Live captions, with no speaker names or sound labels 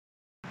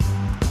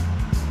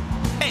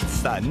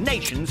It's the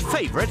nation's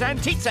favourite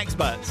antiques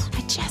experts. I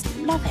just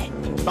love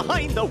it.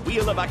 Behind the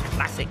wheel of a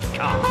classic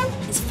car.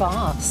 It's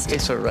fast.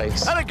 It's a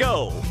race. And a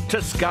goal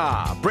to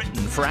scar Britain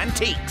for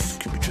antiques.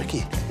 Could be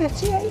tricky.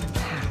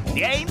 £38.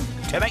 The aim?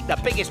 To make the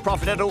biggest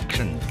profit at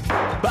auction.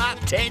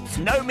 But it's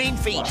no mean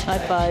feat. High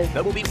five.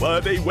 There will be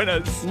worthy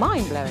winners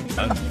Mind-blowing.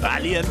 and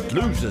valiant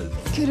losers.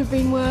 Could have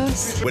been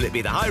worse. Will it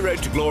be the high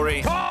road to glory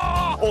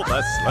or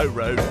the slow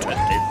road to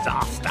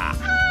disaster?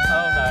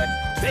 Oh, no.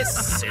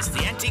 This is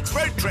the Antiques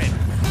Road Trip.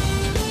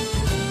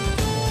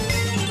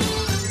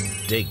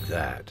 Dig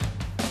that.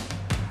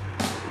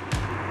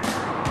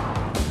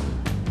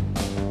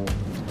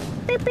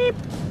 Beep, beep.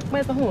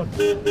 Where's the horn?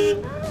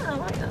 Ah, I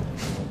like that.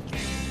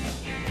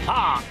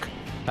 Hark!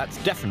 That's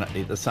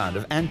definitely the sound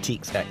of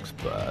antiques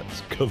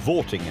experts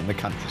cavorting in the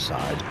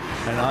countryside.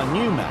 And our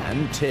new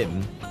man,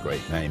 Tim,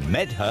 great name,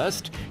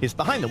 Medhurst, is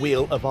behind the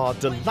wheel of our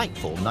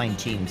delightful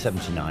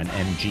 1979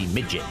 MG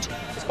Midget.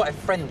 It's quite a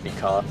friendly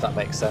car, if that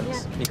makes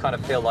sense. Yeah. You kind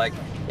of feel like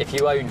if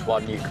you owned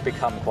one, you could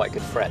become quite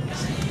good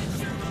friends.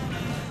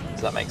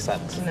 Does that make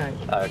sense? No.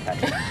 Oh, okay.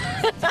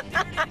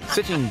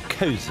 Sitting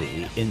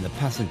cosy in the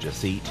passenger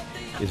seat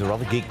is a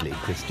rather giggly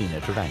Christina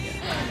Trevanion.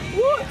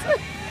 What?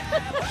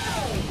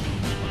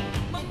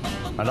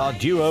 And our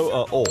duo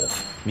are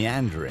off,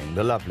 meandering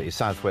the lovely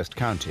southwest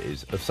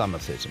counties of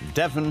Somerset and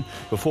Devon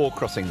before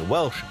crossing the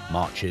Welsh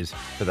marches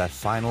for their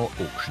final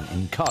auction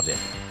in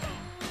Cardiff.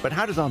 But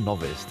how does our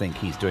novice think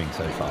he's doing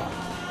so far?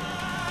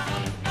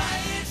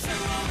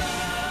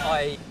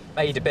 I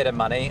made a bit of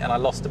money and I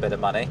lost a bit of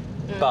money,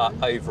 but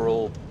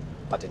overall,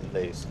 I didn't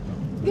lose.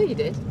 Yeah, you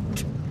did.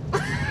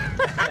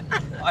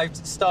 I'm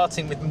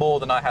starting with more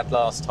than I had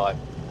last time.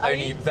 Are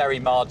Only you? very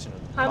marginal.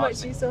 How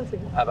much are you starting?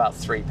 About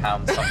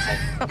 £3 something.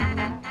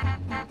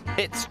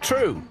 It's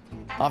true.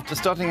 After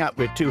starting out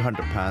with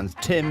 £200,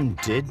 Tim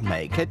did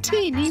make a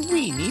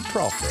teeny-weeny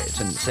profit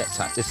and sets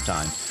out this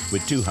time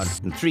with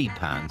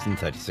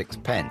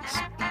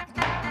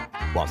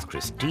 £203.36. Whilst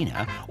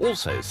Christina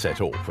also set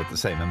off with the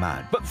same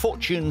amount, but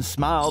fortune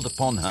smiled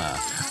upon her,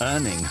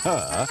 earning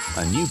her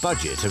a new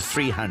budget of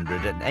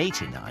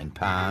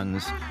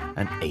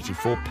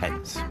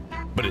 £389.84.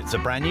 But it's a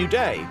brand new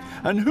day,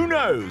 and who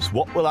knows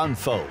what will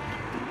unfold.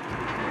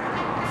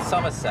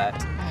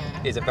 Somerset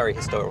is a very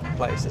historical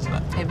place, isn't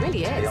it? It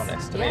really is. To be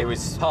honest. I mean, it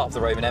was part of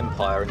the Roman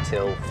Empire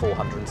until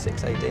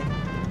 406 AD.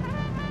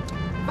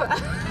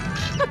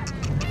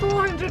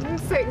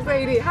 406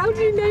 AD. How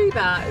do you know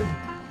that?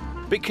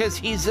 Because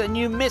he's a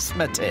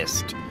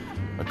numismatist.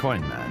 A coin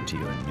man to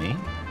you and me.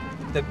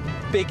 The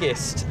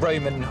biggest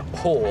Roman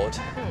hoard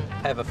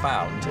ever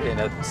found in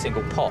a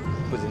single pot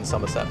was in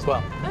Somerset as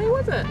well. Oh,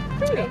 was it?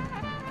 Really?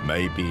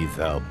 Maybe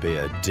there'll be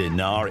a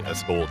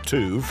denarius or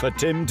two for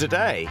Tim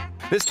today.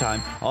 This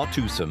time, our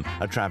twosome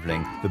are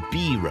travelling the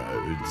B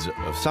roads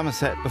of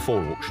Somerset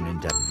before auction in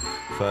Devon.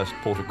 First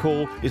port of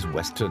call is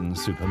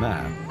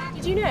Weston-super-Mare.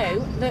 Did you know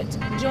that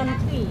John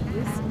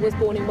Cleese was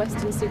born in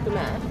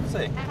Weston-super-Mare?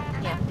 See,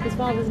 Yeah. His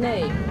father's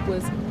name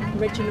was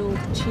Reginald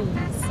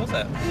Cheese. was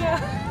it? Yeah.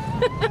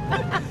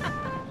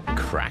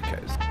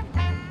 Crackers.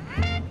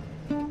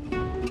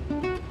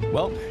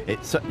 Well,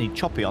 it's certainly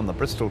choppy on the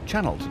Bristol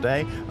Channel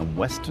today, and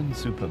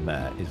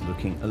Weston-super-Mare is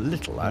looking a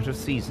little out of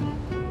season.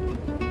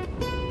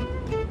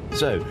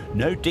 So,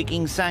 no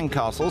digging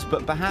sandcastles,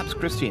 but perhaps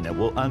Christina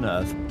will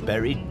unearth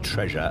buried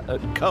treasure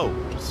at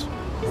Coles.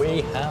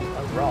 We have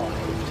arrived.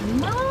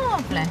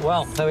 Marvellous.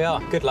 Well, there we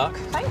are. Good luck.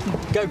 Thank you.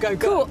 Go, go,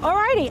 go. Cool.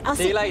 Alrighty. I'll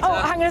See you later. Oh,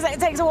 hang on a sec. It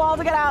takes a while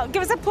to get out.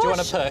 Give us a push. Do you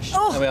want a push?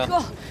 Oh, There we are.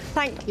 God.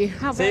 Thank you.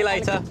 How See you very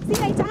later. elegant.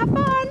 See you later. Have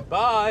fun.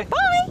 Bye.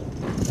 Bye.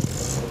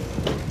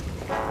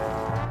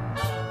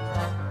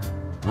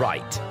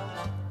 Right.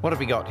 What have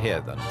we got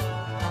here, then?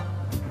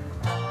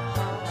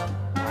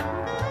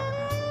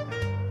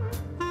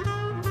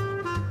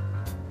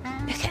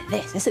 Look at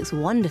this. This looks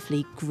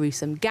wonderfully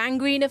gruesome.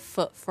 Gangrene of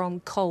foot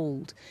from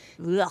cold.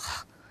 Ugh.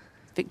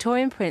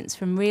 Victorian prints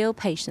from real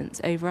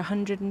patients, over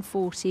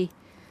 140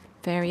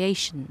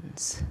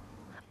 variations.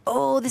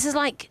 Oh, this is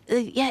like,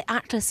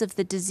 atlas of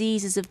the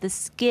diseases of the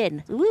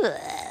skin. Ugh.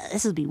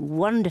 This will be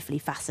wonderfully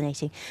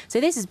fascinating.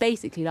 So this is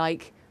basically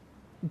like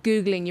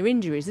Googling your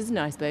injuries, isn't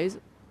it, I suppose?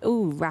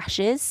 Oh,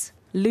 rashes,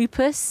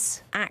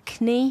 lupus,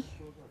 acne.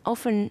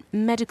 Often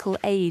medical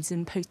aids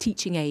and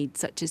post-teaching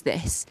aids such as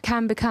this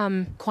can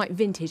become quite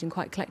vintage and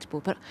quite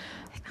collectible, but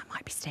I think that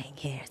might be staying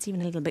here. It's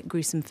even a little bit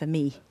gruesome for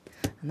me,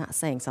 and that's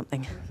saying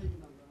something.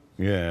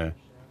 Yeah,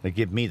 they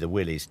give me the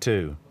willies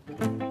too.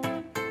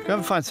 Go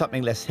and find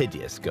something less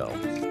hideous, girl.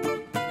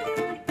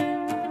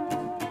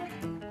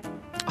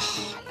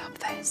 Oh, I love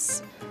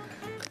this.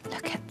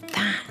 Look at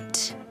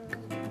that.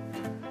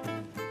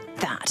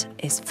 That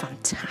is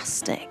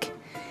fantastic.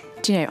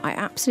 Do you know, I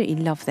absolutely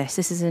love this.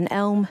 This is an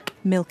elm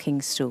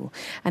milking stool,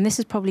 and this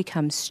has probably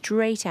come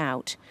straight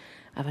out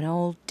of an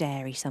old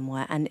dairy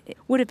somewhere, and it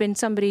would have been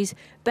somebody's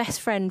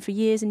best friend for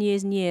years and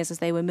years and years as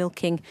they were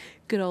milking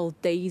good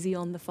old Daisy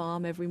on the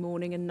farm every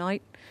morning and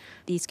night.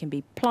 These can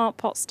be plant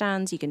pot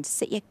stands, you can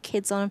sit your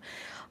kids on them.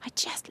 I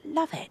just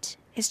love it.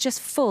 It's just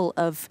full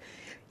of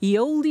ye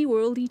olde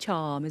worldy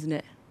charm, isn't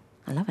it?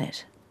 I love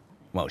it.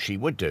 Well, she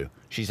would do.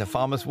 She's a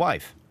farmer's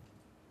wife.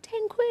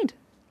 10 quid.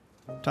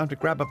 Time to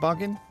grab a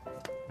bargain?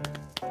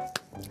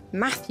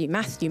 Matthew.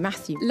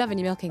 Loving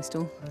your milking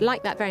stool.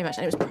 Like that very much,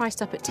 and it was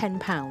priced up at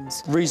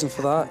 £10. Reason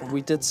for that,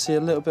 we did see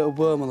a little bit of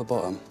worm on the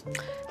bottom.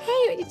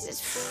 Hey,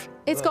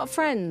 it's got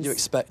friends. You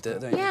expect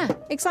it, don't you? Yeah,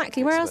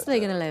 exactly. Where else are they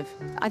going to live?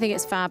 I think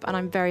it's fab, and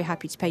I'm very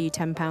happy to pay you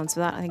 £10 for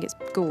that. I think it's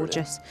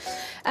gorgeous.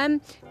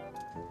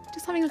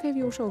 Just having a look over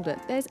your shoulder,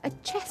 there's a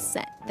chess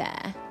set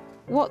there.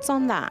 What's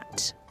on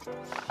that?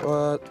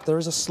 There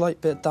is a slight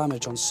bit of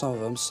damage on some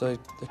of them, so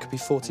it could be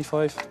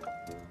 45.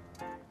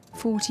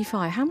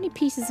 45. How many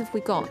pieces have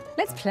we got?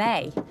 Let's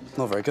play.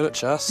 Not very good at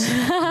chess.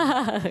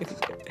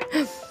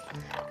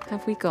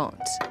 Have we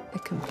got a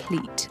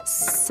complete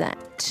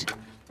set?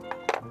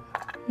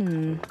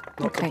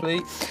 Not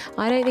complete.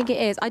 I don't think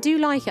it is. I do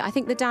like it. I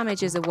think the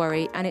damage is a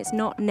worry, and it's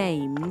not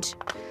named.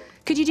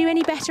 Could you do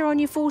any better on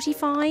your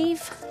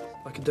 45?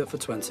 I can do it for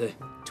 20.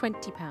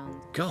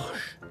 £20.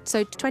 Gosh.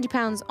 So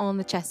 £20 on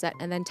the chess set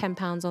and then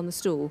 £10 on the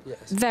stool.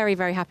 Yes. Very,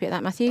 very happy at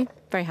that, Matthew.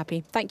 Very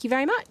happy. Thank you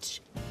very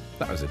much.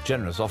 That was a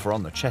generous offer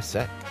on the chess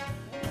set.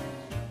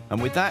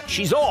 And with that,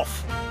 she's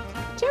off!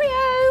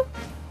 Cheerio!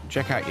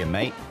 Check out your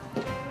mate.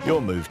 Your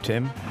move,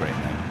 Tim. Great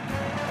name.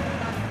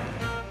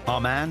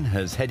 Our man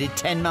has headed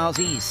 10 miles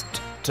east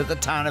to the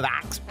town of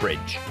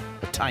Axbridge,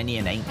 a tiny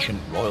and ancient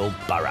royal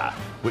borough,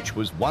 which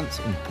was once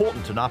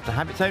important enough to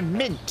have its own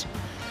mint.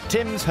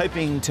 Tim's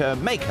hoping to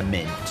make a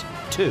mint,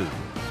 too.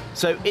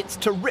 So it's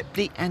to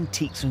Ripley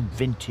Antiques and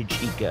Vintage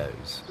he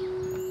goes.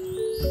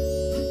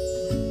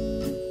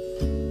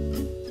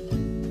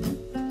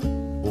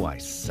 Oh, I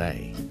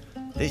say,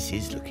 this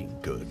is looking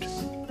good.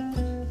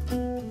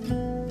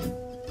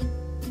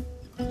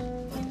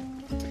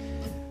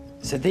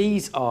 So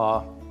these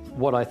are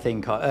what I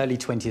think are early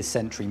 20th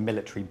century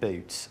military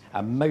boots,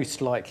 and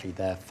most likely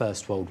they're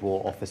First World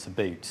War officer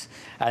boots.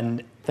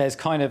 And there's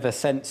kind of a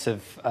sense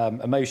of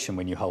emotion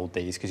when you hold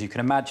these, because you can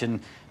imagine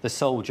the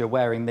soldier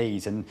wearing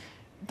these, and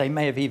they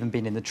may have even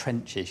been in the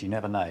trenches, you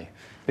never know.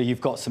 But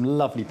you've got some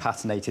lovely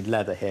patinated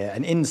leather here,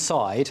 and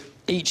inside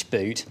each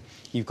boot,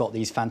 you've got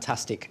these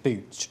fantastic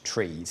boot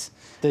trees.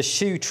 The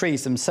shoe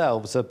trees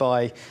themselves are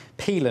by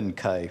Peel &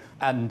 Co,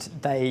 and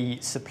they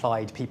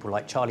supplied people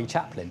like Charlie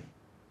Chaplin.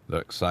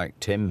 Looks like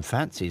Tim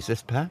fancies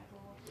this pair.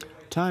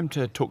 Time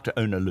to talk to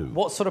owner Lou.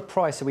 What sort of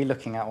price are we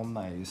looking at on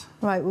those?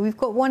 Right, well, we've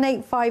got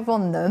 185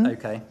 on them.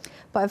 OK.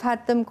 But I've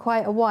had them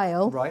quite a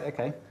while. Right,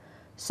 OK.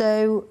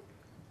 So,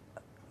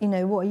 you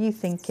know, what are you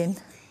thinking?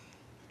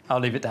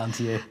 I'll leave it down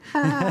to you.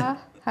 How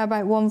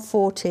about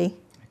 140?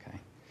 OK.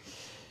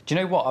 Do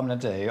you know what I'm going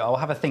to do? I'll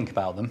have a think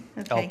about them.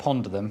 Okay. I'll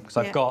ponder them, because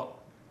I've got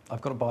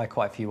to buy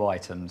quite a few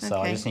items, so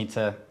I Okay. just need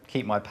to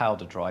keep my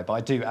powder dry. But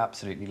I do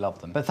absolutely love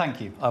them. But thank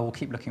you. I will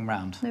keep looking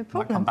round. No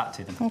problem. Might come back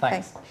to them. Okay.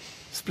 Thanks.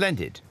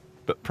 Splendid,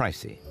 but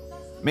pricey.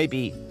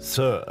 Maybe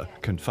Sir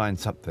can find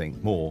something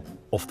more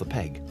off the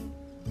peg.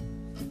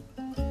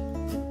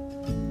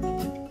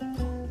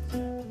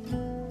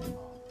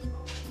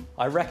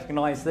 I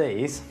recognise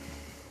these.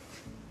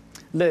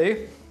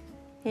 Lou,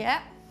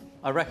 Yeah.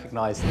 I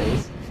recognise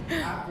these.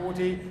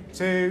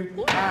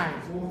 42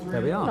 pounds.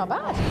 There we are. Not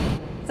bad.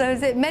 So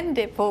is it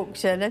Mendip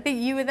auction? I think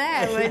you were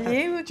there, weren't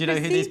you? Do you know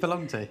who these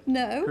belong to?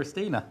 No.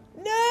 Christina.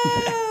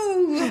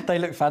 No! They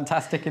look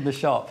fantastic in the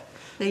shop.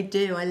 They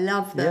do, I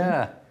love them.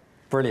 Yeah.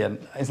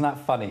 Brilliant. Isn't that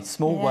funny?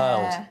 Small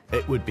world.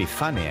 It would be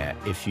funnier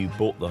if you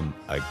bought them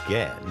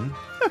again.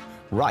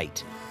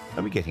 Right.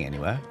 Are we getting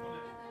anywhere?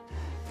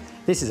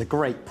 This is a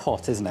great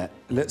pot, isn't it?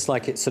 It looks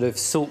like it's sort of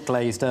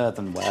salt-glazed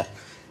earthenware.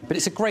 But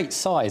it's a great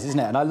size, isn't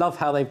it? And I love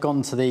how they've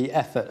gone to the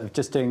effort of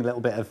just doing a little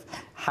bit of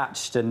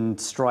hatched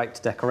and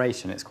striped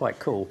decoration. It's quite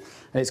cool.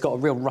 And it's got a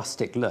real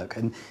rustic look.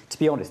 And to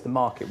be honest, the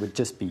market would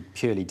just be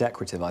purely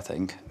decorative, I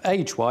think.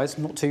 Age-wise,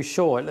 I'm not too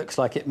sure. It looks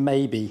like it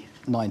may be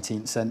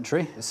 19th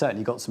century. It's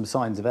certainly got some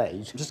signs of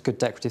age. Just a good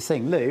decorative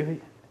thing.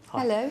 Lou?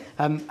 Hi. Hello.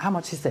 How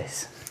much is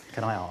this,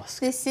 can I ask?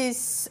 This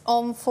is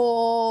on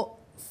for...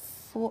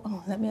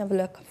 Oh, let me have a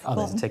look. I've Oh,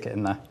 there's a forgotten. ticket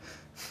in there.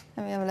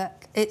 Let me have a look.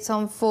 It's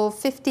on for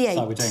 58.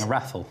 Oh, we're doing a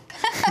raffle.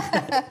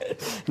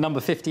 Number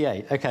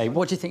 58. OK,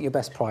 what do you think your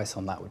best price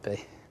on that would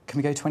be? Can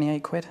we go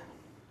 28 quid?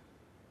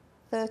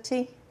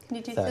 30. Can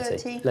you do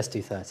 30? Let's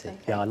do 30. Okay.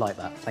 Yeah, I like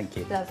that. Thank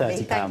you. Lovely,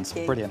 £30. thank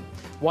you. Brilliant.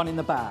 One in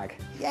the bag.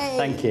 Yay.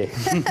 Thank you.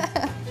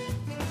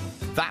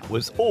 That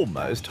was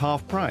almost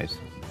half price.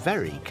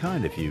 Very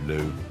kind of you,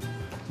 Lou.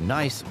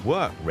 Nice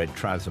work, Red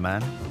Trouser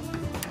Man.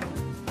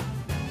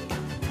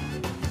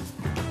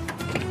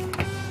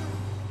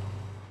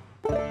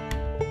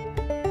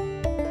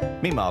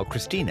 Meanwhile,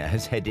 Christina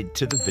has headed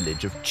to the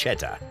village of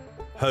Cheddar,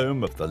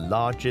 home of the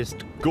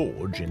largest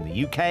gorge in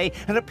the UK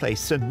and a place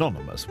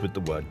synonymous with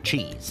the word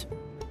cheese.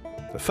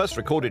 The first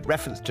recorded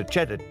reference to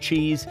cheddar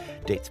cheese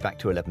dates back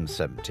to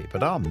 1170,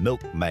 but our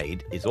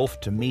milkmaid is off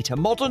to meet a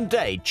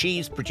modern-day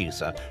cheese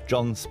producer,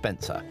 John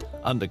Spencer,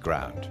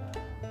 underground.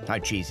 How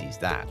cheesy is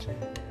that?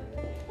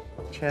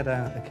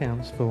 Cheddar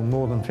accounts for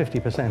more than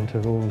 50%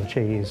 of all the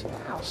cheese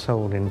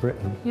sold in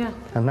Britain. Yeah.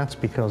 And that's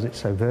because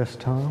it's so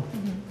versatile.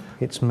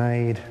 It's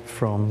made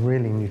from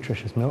really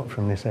nutritious milk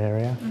from this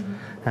area.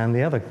 And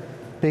the other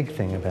big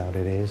thing about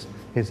it is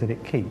that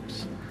it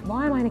keeps.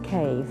 Why am I in a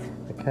cave?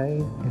 The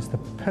cave is the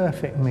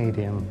perfect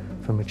medium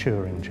for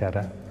maturing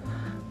cheddar.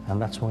 And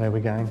that's why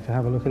we're going to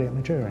have a look at it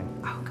maturing.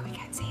 Oh, can we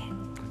go and see it?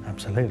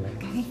 Absolutely.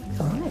 Okay,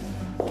 all right.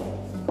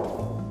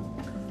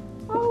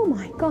 Oh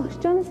my gosh,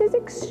 John, this is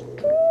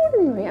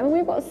extraordinary. I mean,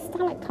 we've got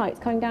stalactites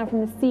coming down from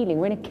the ceiling.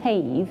 We're in a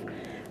cave,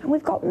 and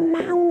we've got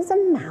mounds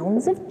and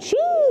mounds of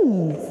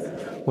cheese.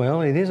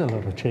 Well, it is a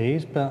lot of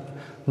cheese, but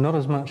not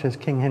as much as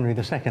King Henry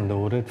II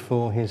ordered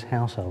for his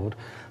household.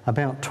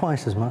 About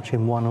twice as much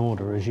in one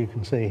order, as you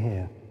can see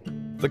here.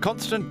 The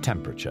constant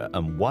temperature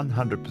and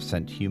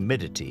 100%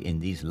 humidity in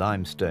these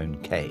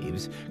limestone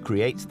caves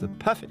creates the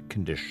perfect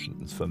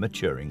conditions for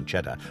maturing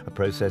cheddar, a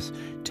process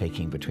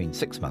taking between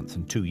 6 months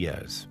and 2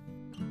 years.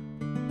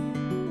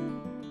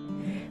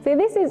 So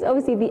this is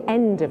obviously the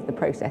end of the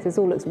process. This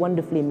all looks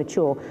wonderfully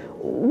mature.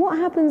 What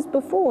happens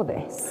before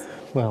this?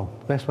 Well,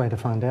 the best way to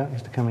find out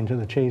is to come into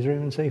the cheese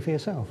room and see for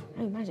yourself.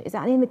 Oh, imagine. Is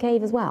that in the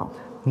cave as well?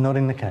 Not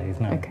in the cave,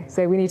 no. Okay,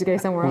 so we need to go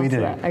somewhere else We for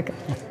do. that. Okay.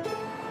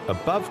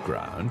 Above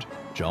ground,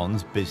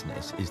 John's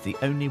business is the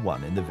only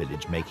one in the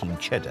village making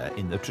cheddar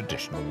in the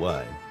traditional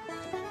way.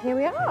 Here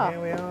we are.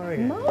 Here we are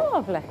again.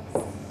 Marvellous.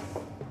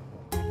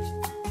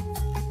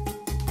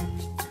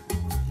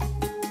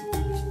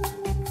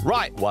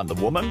 Right, Wonder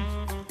Woman,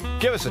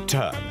 give us a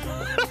turn.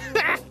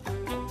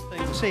 So you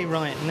can see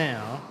right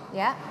now,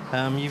 Yeah.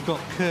 you've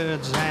got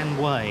curds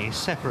and whey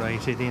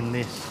separated in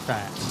this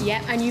vat.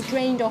 Yeah, and you've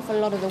drained off a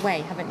lot of the whey,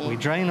 haven't you? We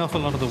drain off a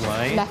lot of the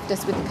whey. Left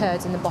us with the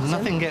curds in the bottom.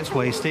 Nothing gets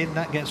wasted,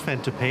 that gets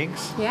fed to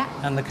pigs. Yeah.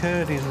 And the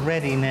curd is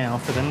ready now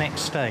for the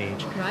next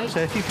stage. Right. So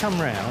if you come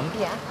round,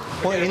 Yeah.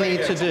 what you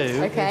need to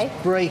do Okay. is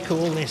break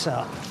all this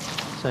up.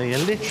 So you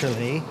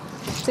literally,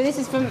 So this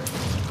is from...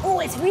 Oh,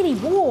 it's really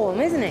warm,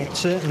 isn't it? it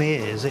certainly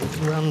is, it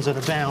runs at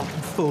about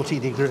 40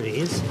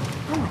 degrees.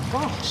 Oh my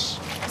gosh.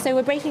 So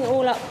we're breaking it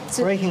all up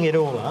to... Breaking it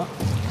all up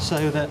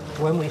so that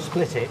when we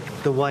split it,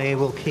 the whey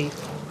will keep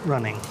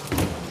running.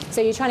 So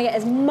you're trying to get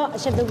as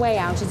much of the whey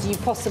out as you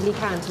possibly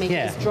can to make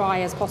Yeah. it as dry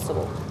as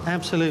possible.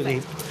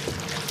 Absolutely.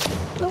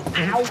 Oh,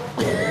 ow.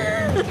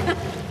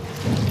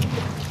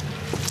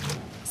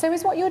 So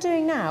is what you're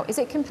doing now, is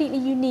it completely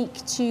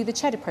unique to the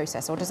cheddar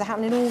process, or does it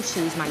happen in all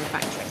cheese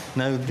manufacturing?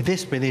 No,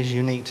 this bit is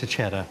unique to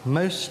cheddar.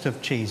 Most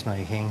of cheese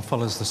making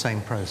follows the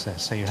same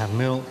process. So you have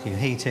milk, you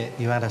heat it,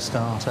 you add a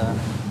starter,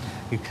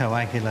 you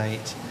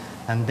coagulate,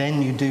 and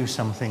then you do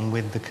something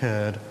with the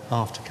curd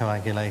after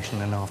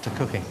coagulation and after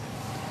cooking.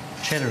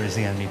 Cheddar is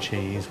the only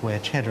cheese where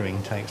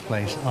cheddaring takes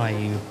place,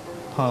 i.e. you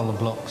pile the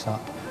blocks up,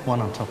 one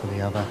on top of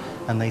the other,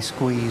 and they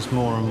squeeze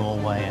more and more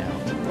whey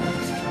out.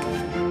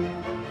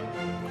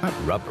 Quite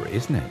rubbery,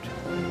 isn't it?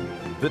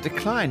 The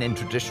decline in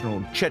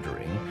traditional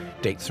cheddaring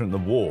dates from the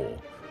war,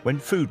 when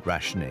food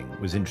rationing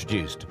was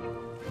introduced.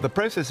 The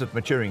process of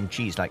maturing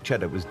cheese like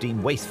cheddar was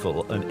deemed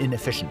wasteful and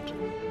inefficient.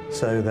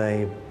 So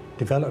they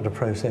developed a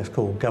process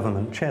called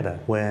government cheddar,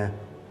 where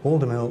all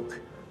the milk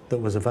that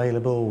was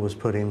available was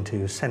put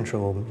into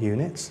central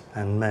units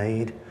and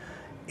made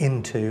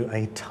into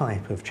a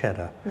type of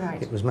cheddar.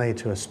 Right. It was made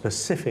to a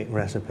specific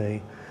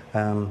recipe,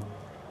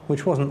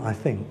 which wasn't, I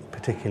think,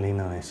 particularly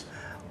nice.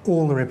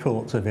 All the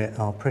reports of it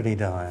are pretty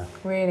dire.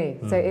 Really?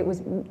 So it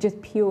was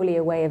just purely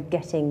a way of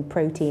getting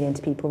protein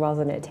into people rather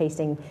than it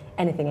tasting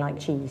anything like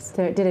cheese.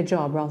 So it did a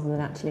job rather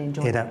than actually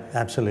enjoying It it.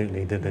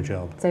 absolutely did a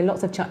job. So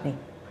lots of chutney.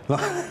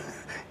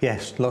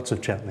 Yes, lots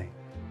of chutney.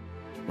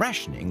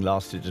 Rationing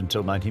lasted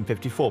until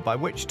 1954, by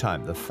which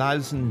time the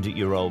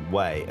 1,000-year-old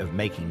way of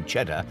making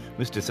cheddar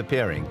was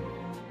disappearing.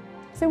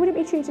 So would it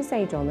be true to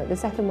say, John, that the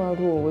Second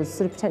World War was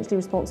sort of potentially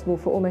responsible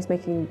for almost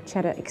making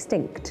cheddar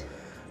extinct?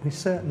 We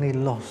certainly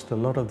lost a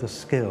lot of the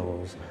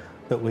skills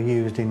that were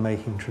used in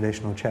making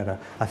traditional cheddar.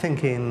 I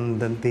think in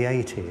the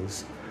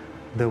 80s,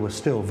 there were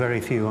still very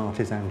few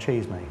artisan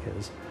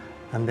cheesemakers,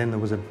 and then there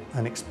was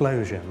an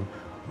explosion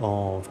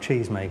of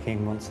cheese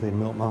making once the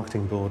Milk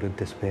Marketing Board had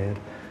disappeared,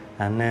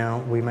 and now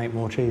we make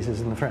more cheeses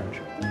than the French.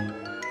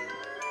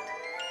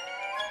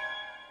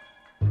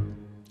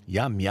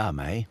 Yum,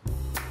 yum, eh?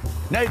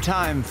 No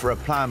time for a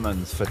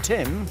ploughman's for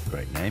Tim,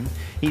 great name.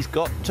 He's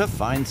got to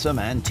find some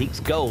antiques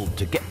gold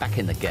to get back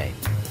in the game.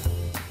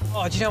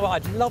 Oh, do you know what?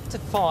 I'd love to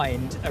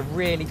find a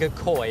really good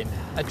coin.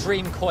 A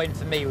dream coin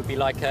for me would be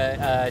like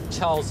a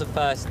Charles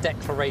I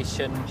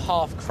Declaration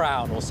half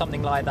crown or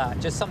something like that.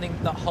 Just something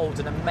that holds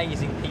an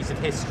amazing piece of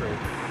history.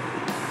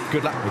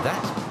 Good luck with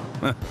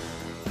that.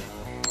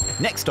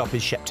 Next stop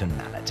is Shepton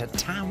Mallet, a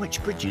town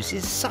which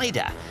produces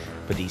cider.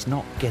 But he's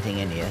not getting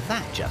any of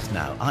that just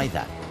now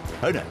either.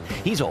 Oh no,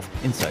 he's off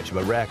in search of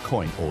a rare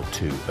coin or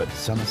two at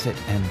Somerset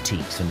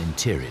Antiques and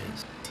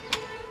Interiors.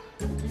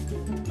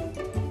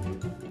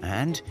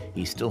 And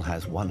he still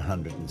has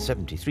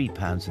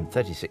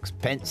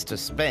 £173.36 to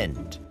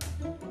spend.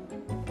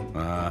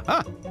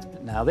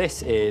 Now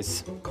this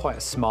is quite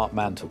a smart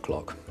mantle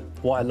clock.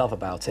 What I love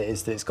about it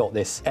is that it's got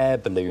this air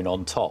balloon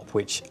on top,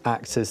 which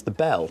acts as the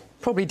bell.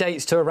 Probably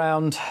dates to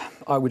around,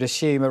 I would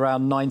assume,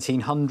 around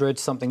 1900,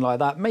 something like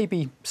that,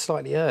 maybe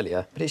slightly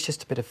earlier. But it's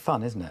just a bit of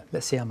fun, isn't it?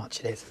 Let's see how much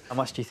it is. How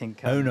much do you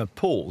think? Owner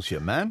Paul's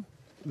your man.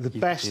 The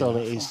best on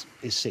it is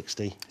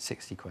 60.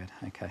 60 quid,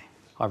 OK.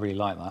 I really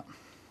like that.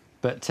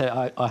 But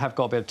I have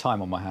got a bit of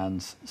time on my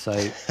hands, so...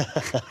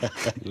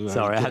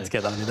 Sorry, I had to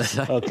get that in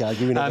there. OK, I'll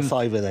give you another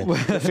fiver then.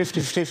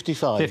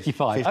 55.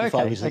 55.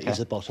 55 is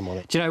the bottom on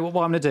it. Do you know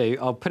what I'm going to do?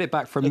 I'll put it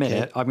back for a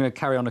minute. I'm going to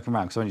carry on looking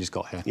around because I only just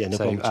got here. Yeah, no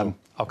problem at all.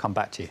 I'll come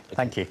back to you. Okay.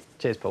 Thank you.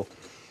 Cheers, Paul.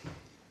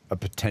 A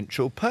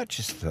potential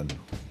purchase then.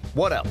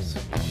 What else?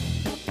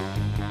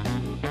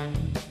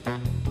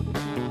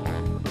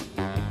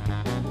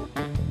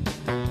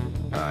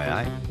 Aye,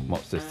 aye.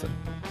 What's this then?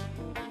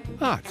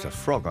 Ah, it's a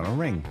frog on a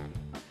ring.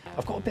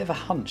 I've got a bit of a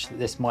hunch that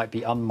this might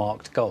be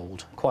unmarked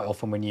gold. Quite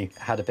often when you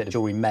had a bit of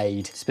jewellery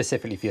made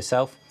specifically for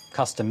yourself,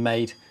 custom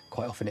made,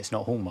 quite often it's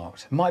not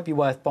hallmarked. It might be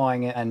worth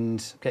buying it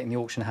and getting the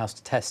auction house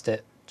to test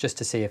it just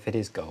to see if it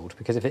is gold,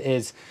 because if it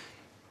is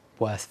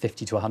worth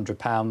 50 to 100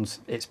 pounds,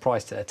 it's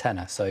priced at a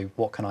tenner, so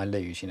what can I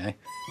lose, you know?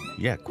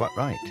 Yeah, quite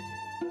right.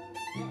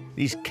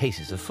 These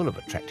cases are full of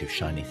attractive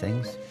shiny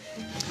things.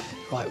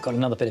 Right, we've got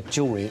another bit of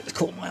jewellery that's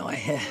caught my eye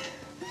here.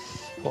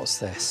 What's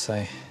this?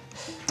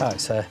 Oh,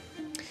 it's a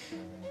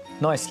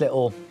nice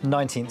little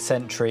 19th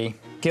century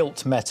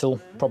gilt metal,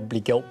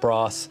 probably gilt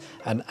brass,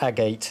 and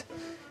agate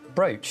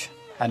brooch.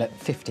 And at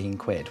 15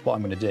 quid, what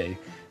I'm going to do,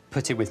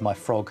 put it with my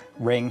frog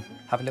ring,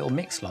 have a little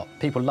mix lot.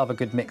 People love a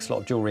good mix lot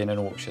of jewellery in an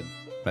auction.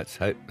 Let's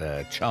hope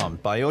they're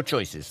charmed by your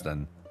choices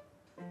then.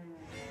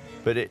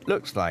 But it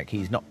looks like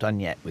he's not done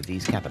yet with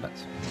these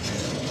cabinets.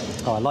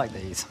 Oh, I like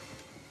these.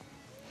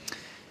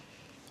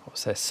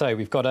 What's this? So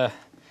we've got a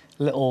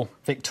little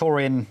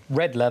Victorian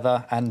red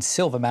leather and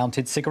silver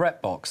mounted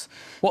cigarette box.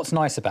 What's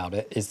nice about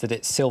it is that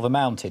it's silver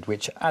mounted,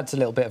 which adds a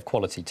little bit of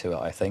quality to it,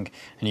 I think.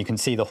 And you can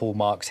see the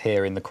hallmarks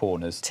here in the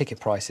corners. Ticket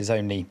price is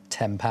only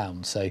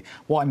 £10. So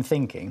what I'm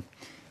thinking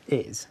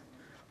is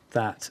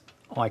that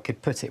I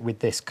could put it with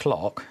this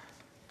clock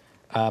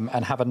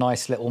and have a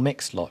nice little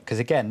mix lot. Because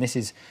again, this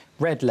is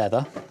red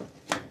leather.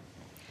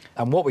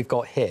 And what we've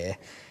got here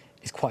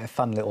is quite a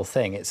fun little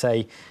thing. It's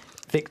a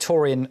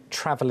Victorian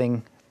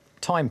travelling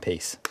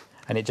timepiece.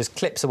 And it just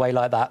clips away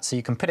like that, so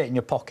you can put it in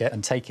your pocket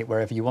and take it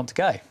wherever you want to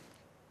go.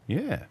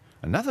 Yeah,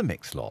 another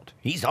mix lot.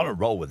 He's on a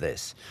roll with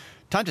this.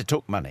 Time to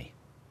talk money.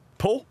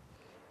 Paul?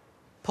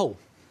 Paul.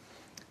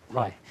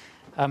 Right.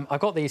 I've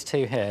got these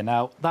two here.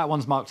 Now, that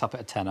one's marked up at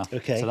a tenner.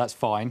 OK. So that's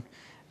fine.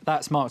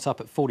 That's marked up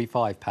at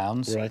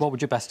 £45. Right. What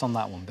would your best on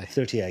that one be?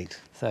 38.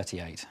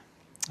 38.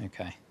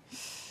 OK.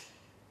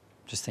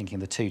 Just thinking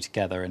the two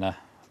together in a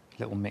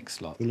little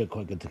mix lot. They look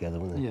quite good together,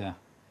 wouldn't they? Yeah.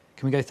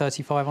 Can we go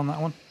 35 on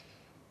that one?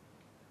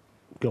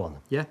 Go on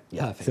then. Yeah?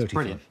 Yeah, Perfect. 35.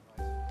 Brilliant.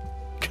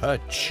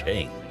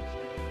 Ka-ching.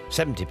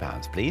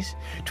 £70, please.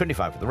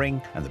 25 for the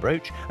ring and the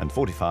brooch, and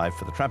 45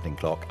 for the travelling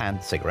clock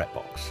and cigarette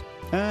box.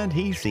 And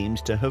he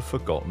seems to have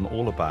forgotten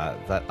all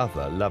about that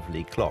other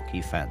lovely clock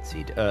he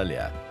fancied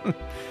earlier.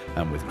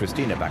 And with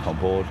Christina back on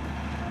board,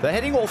 they're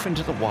heading off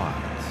into the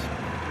wilds.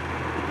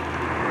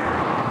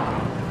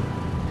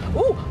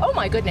 Ooh, oh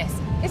my goodness.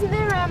 Isn't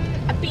there a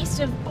beast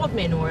of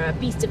Bodmin or a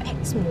beast of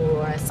Exmoor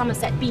or a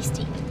Somerset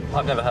beastie?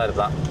 I've never heard of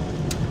that.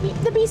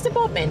 The beast of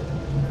Bodmin?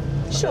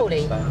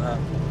 Surely. So,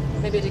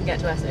 Maybe I didn't get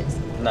to Essex.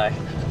 no.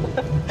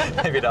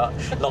 Maybe not.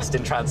 Lost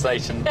in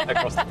translation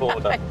across the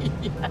border.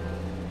 Yeah.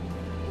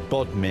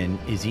 Bodmin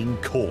is in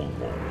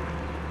Cornwall.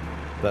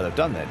 They'll have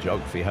done their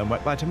geography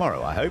homework by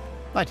tomorrow, I hope.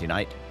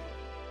 Nighty-night.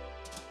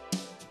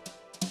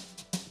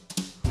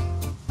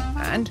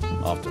 And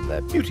after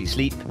their beauty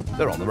sleep,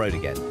 they're on the road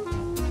again.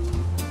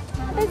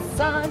 The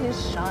sun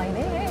is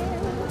shining.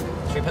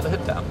 Should we put the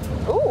hood down?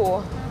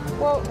 Ooh.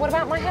 Well, what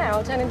about my hair?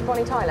 I'll turn into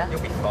Bonnie Tyler.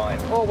 You'll be fine.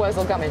 Or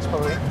Wurzel Gummidge,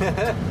 probably.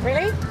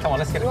 Really? Come on,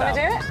 let's get it You down.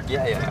 want to do it?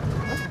 Yeah.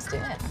 Let's do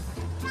it.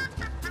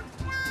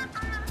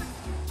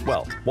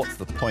 Well, what's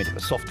the point of a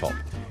soft top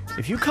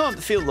if you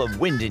can't feel the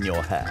wind in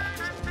your hair?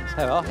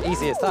 There we are.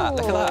 Easy as that.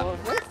 Look at that. Ooh,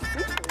 that's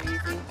super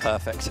easy.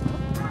 Perfect.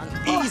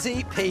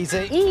 Easy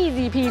peasy.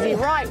 Easy peasy.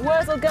 Right,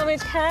 Wurzel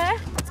Gummidge hair.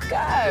 Let's go.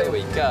 Here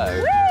we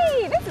go.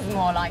 Whee! This is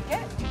more like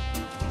it.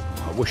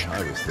 I wish I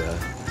was there.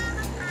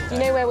 Do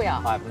you know where we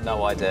are? I have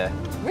no idea.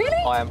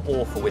 Really? I am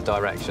awful with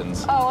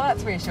directions. Oh, well,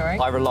 that's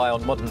reassuring. I rely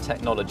on modern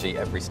technology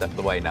every step of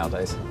the way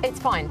nowadays. It's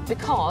fine,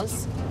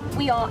 because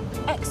we are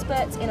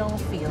experts in our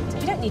field.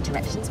 We don't need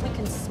directions, we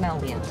can smell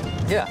the engine.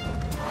 Yeah.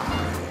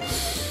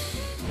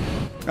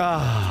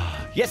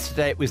 Ah,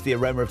 yesterday it was the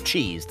aroma of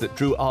cheese that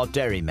drew our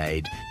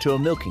dairymaid to a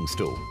milking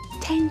stool.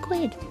 10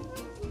 quid.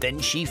 Then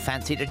she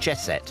fancied a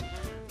chess set.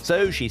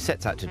 So she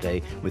sets out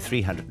today with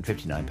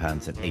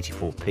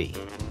 £359.84p.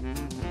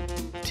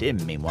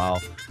 Tim,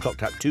 meanwhile,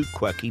 clocked up 2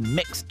 quirky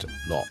mixed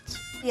lots.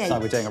 Yeah, so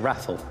we're doing a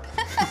raffle.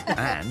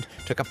 And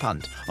took a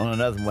punt on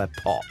an earthenware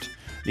pot,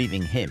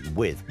 leaving him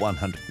with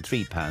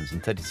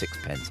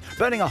 £103.36,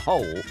 burning a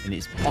hole in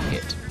his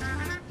pocket.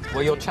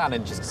 Well, your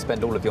challenge is to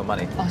spend all of your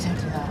money. Oh, don't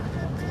do that.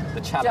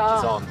 The challenge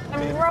is on.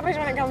 I'm rubbish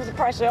when it comes to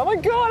pressure. Oh my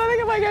God, I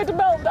think I might go to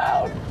melt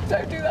down.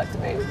 Don't do that to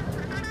me.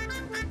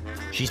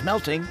 She's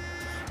melting.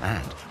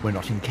 And we're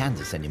not in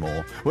Kansas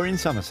anymore. We're in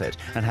Somerset,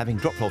 and having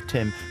dropped off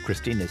Tim,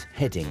 Christina's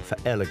heading for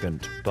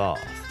elegant Bath.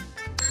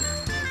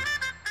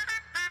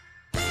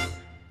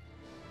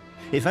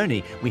 If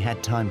only we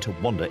had time to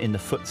wander in the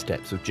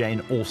footsteps of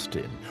Jane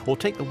Austen or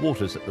take the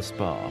waters at the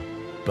spa.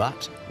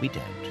 But we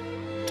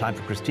don't. Time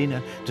for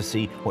Christina to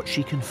see what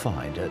she can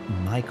find at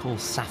Michael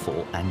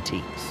Saffel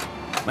Antiques.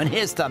 And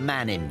here's the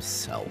man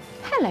himself.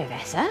 Hello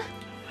there, sir.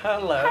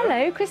 Hello.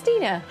 Hello,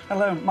 Christina.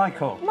 Hello,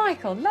 Michael.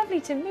 Michael,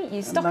 lovely to meet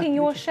you. Stocking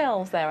your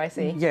shelves there, I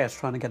see. Yes,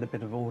 trying to get a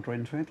bit of order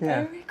into it,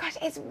 yeah. Oh my gosh,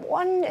 it's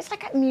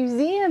like a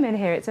museum in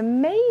here. It's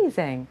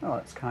amazing. Oh,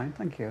 that's kind,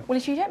 thank you. Well,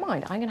 if you don't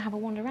mind, I'm going to have a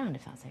wander around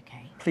if that's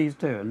okay. Please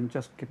do, and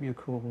just give me a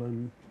call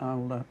and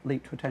I'll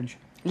leap to attention.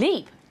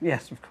 Leap?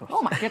 Yes, of course.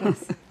 Oh my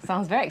goodness.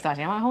 Sounds very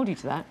exciting. I might hold you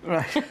to that.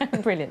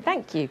 Right. Brilliant,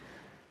 thank you.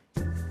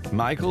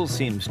 Michael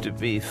seems to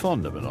be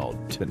fond of an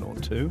odd tin or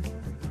two.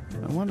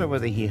 I wonder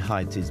whether he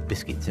hides his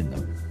biscuits in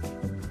them.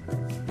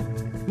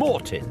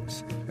 More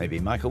tins. Maybe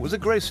Michael was a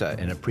grocer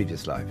in a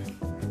previous life.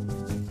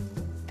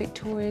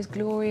 Victoria's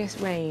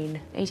glorious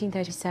reign,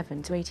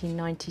 1837 to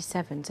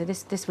 1897. So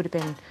this would have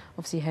been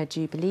obviously her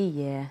Jubilee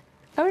year.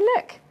 Oh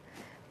look,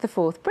 the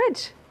Forth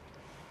Bridge.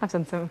 I've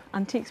done some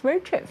antiques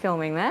road trip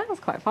filming there. That was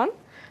quite fun.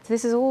 So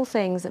this is all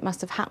things that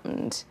must have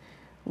happened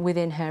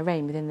within her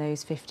reign, within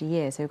those 50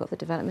 years. So we've got the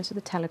development of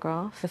the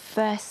telegraph, the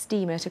first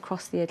steamer to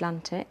cross the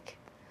Atlantic,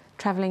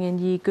 travelling in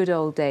ye good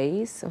old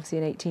days, obviously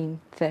in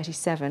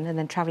 1837, and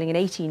then travelling in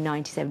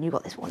 1897. You've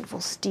got this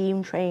wonderful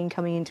steam train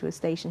coming into a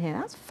station here.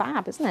 That's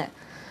fab, isn't it?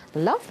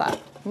 Love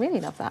that. Really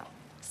love that.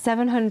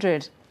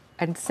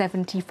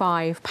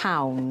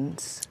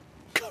 £775.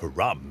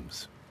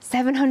 Crumbs.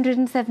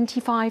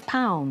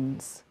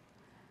 £775.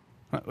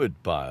 That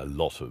would buy a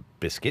lot of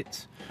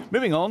biscuits.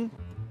 Moving on.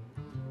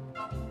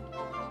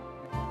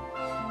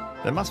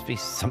 There must be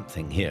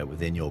something here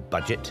within your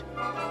budget.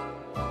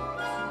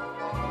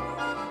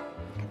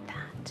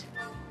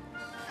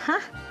 Huh?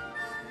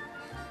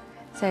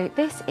 So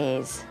this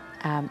is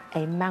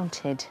a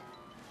mounted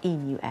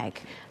emu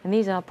egg, and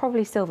these are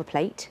probably silver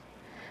plate,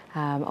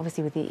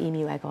 obviously with the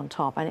emu egg on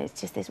top, and it's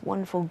just this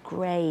wonderful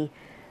grey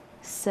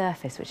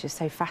surface, which is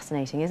so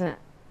fascinating, isn't it?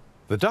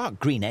 The dark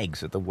green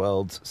eggs of the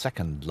world's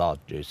second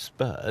largest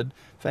bird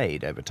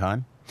fade over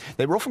time.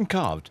 They were often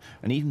carved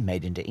and even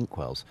made into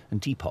inkwells and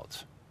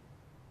teapots.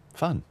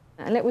 Fun.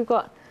 And look, we've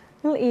got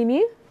a little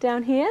emu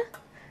down here,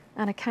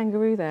 and a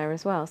kangaroo there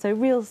as well. So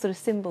real sort of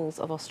symbols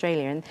of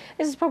Australia. And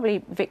this is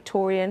probably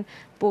Victorian,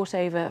 brought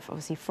over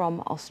obviously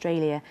from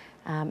Australia,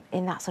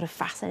 in that sort of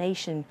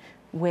fascination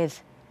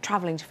with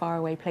travelling to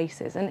faraway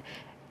places. And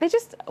they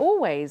just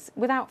always,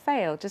 without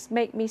fail, just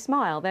make me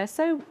smile. They're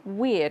so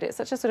weird. It's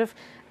such a sort of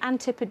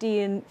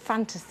antipodean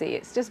fantasy.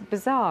 It's just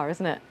bizarre,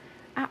 isn't it?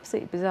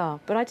 Absolutely bizarre.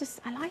 But I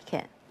like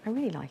it. I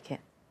really like it.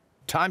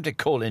 Time to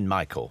call in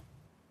Michael.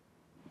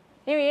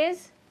 Here he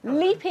is.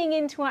 Leaping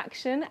into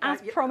action, as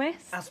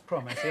promised. As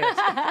promised,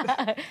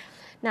 yes.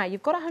 Now,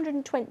 you've got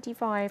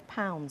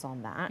 £125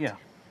 on that. Yeah.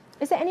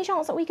 Is there any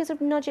chance that we could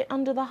sort of nudge it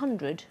under the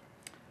 100?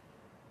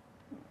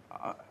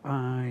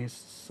 I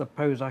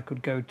suppose I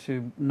could go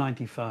to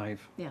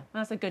 95. Yeah,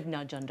 that's a good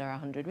nudge under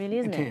 100, really,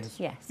 isn't it? It is.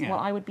 Yes. Yeah. Well,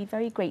 I would be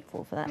very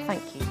grateful for that.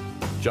 Thank you.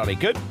 Jolly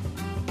good.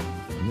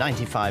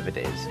 95 it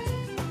is.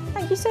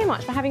 Thank you so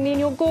much for having me in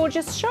your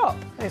gorgeous shop.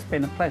 It's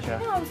been a pleasure.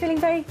 Oh, I'm feeling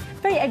very,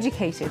 very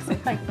educated, so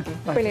thank you.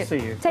 Nice Brilliant. to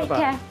see you. Take Bye-bye.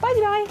 care.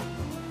 Bye-bye.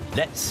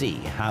 Let's see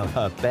how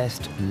her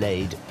best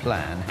laid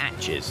plan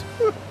hatches.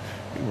 Who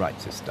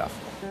writes this stuff?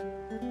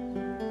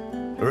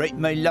 Right,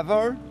 my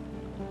lover?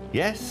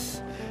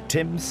 Yes?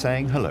 Tim's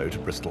saying hello to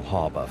Bristol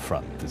Harbour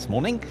front this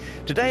morning.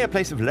 Today a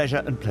place of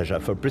leisure and pleasure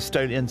for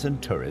Bristolians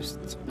and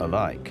tourists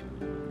alike.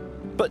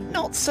 But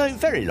not so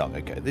very long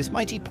ago, this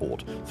mighty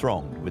port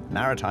thronged with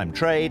maritime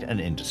trade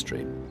and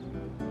industry.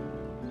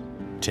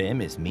 Tim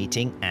is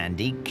meeting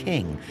Andy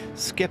King,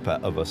 skipper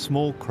of a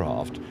small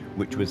craft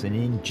which was an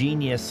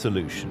ingenious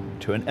solution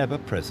to an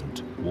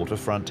ever-present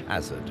waterfront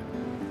hazard.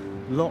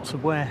 Lots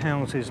of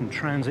warehouses and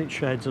transit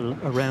sheds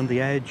around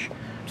the edge.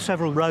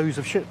 Several rows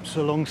of ships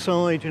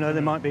alongside,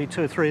 there might be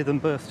 2 or 3 of them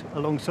berthed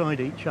alongside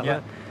each other.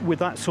 Yeah. With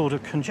that sort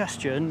of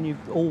congestion,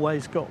 you've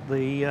always got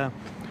the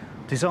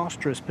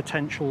disastrous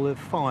potential of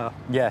fire.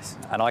 Yes,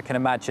 and I can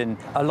imagine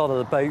a lot of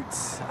the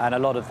boats and a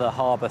lot of the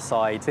harbour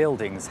side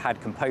buildings had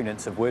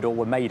components of wood or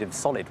were made of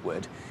solid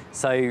wood.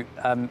 So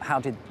how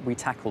did we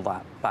tackle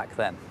that back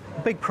then?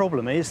 The big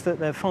problem is that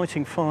they're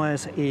fighting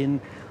fires in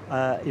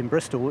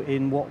Bristol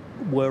in what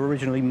were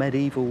originally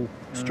medieval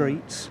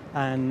streets,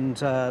 and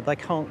they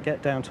can't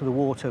get down to the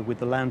water with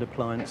the land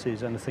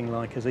appliances anything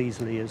like as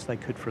easily as they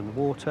could from the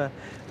water.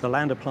 The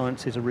land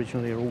appliances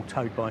originally are all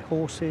towed by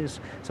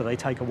horses, so they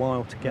take a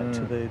while to get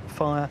to the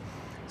fire.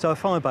 So a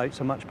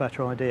fireboat's a much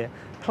better idea.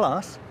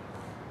 Plus,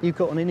 You've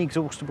got an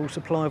inexhaustible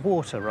supply of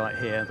water right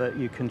here that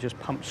you can just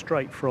pump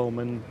straight from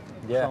and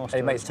Yeah, faster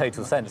it makes and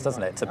total stuff like sense,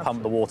 doesn't it, to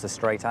pump the water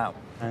straight out.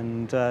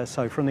 And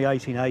so from the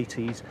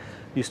 1880s,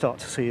 you start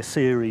to see a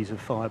series of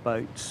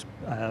fireboats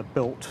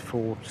built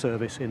for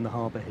service in the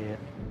harbour here.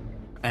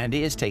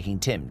 Andy is taking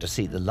Tim to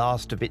see the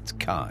last of its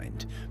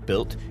kind,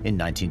 built in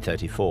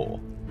 1934.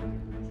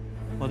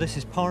 Well, this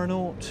is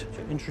Paranaut.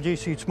 To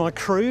introduce you to my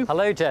crew.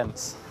 Hello,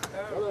 gents.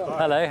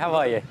 Hello, how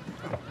are you?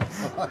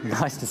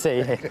 Nice to see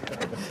you.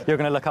 You're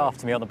going to look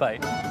after me on the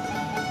boat.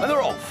 And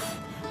they're off.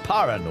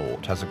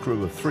 Paranaut has a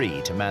crew of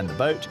 3 to man the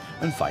boat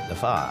and fight the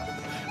fire.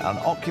 An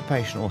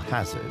occupational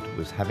hazard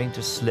was having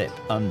to slip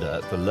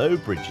under the low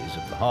bridges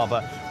of the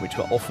harbour, which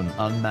were often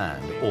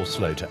unmanned or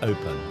slow to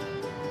open.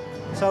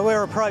 So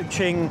we're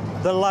approaching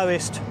the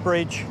lowest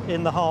bridge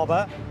in the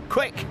harbour.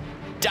 Quick,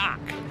 duck!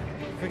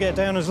 We get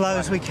down as low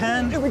as we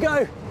can. Here we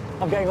go.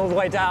 I'm getting all the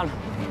way down.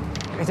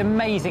 It's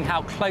amazing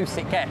how close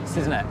it gets,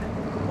 isn't it?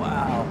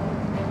 Wow.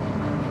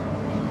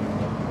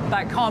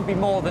 That can't be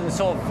more than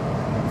sort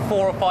of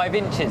 4 or 5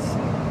 inches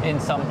in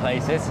some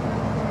places.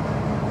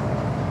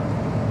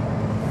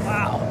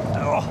 Wow.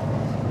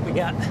 Oh, we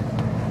got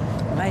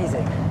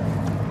amazing.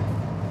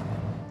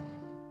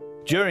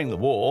 During the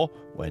war,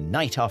 when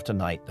night after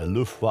night the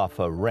Luftwaffe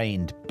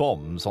rained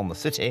bombs on the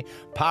city,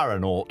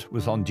 Paranaut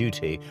was on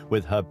duty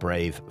with her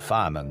brave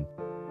firemen.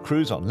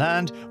 Crews on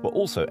land were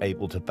also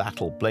able to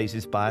battle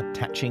blazes by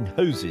attaching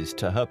hoses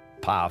to her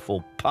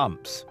powerful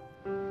pumps.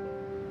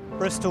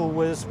 Bristol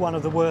was one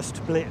of the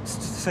worst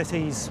blitzed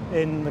cities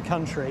in the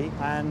country,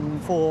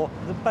 and for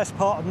the best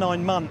part of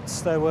 9 months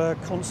there were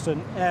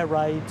constant air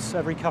raids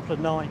every couple of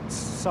nights,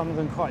 some of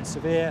them quite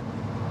severe.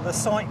 The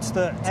site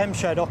that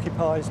Shed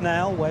occupies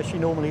now, where she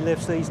normally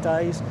lives these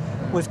days,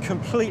 was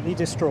completely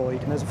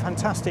destroyed. And there's a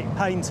fantastic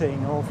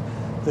painting of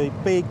the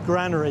big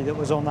granary that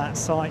was on that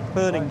site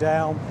burning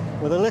down,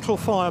 with a little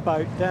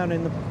fireboat down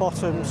in the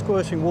bottom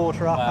squirting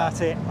water up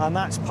at it, and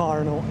that's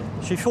Paranaut.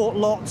 She fought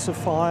lots of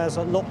fires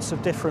at lots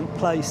of different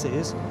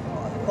places.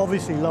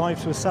 Obviously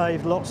lives were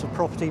saved, lots of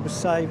property was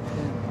saved,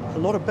 a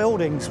lot of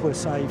buildings were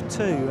saved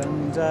too,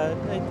 and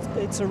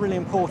it's a really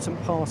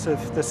important part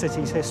of the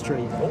city's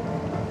history.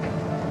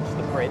 It's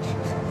the bridge.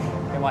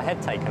 Get my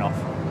head taken off.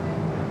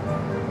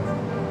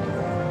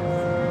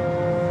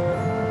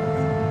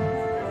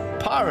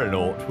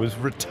 Paranaut was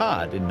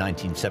retired in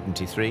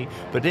 1973,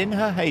 but in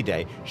her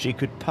heyday she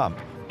could pump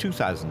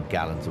 2,000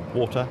 gallons of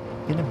water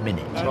in a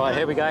minute. Right,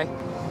 here we go.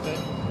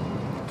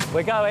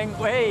 We're going.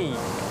 Whee!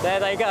 There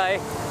they go.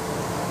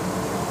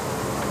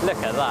 Look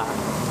at that.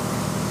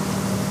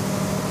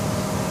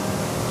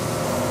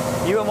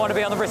 You wouldn't want to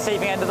be on the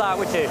receiving end of that,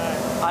 would you?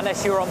 No.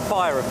 Unless you were on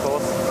fire, of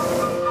course.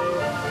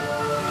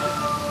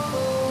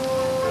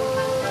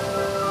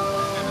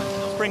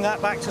 Bring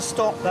that back to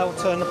stop, they'll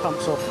turn the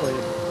pumps off for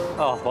you.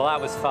 Oh, well, that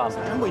was fun.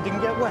 And we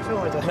didn't get wet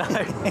either.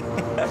 No.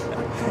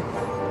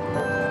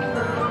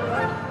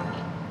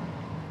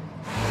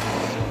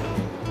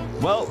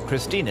 Well,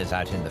 Christina's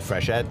out in the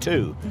fresh air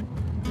too,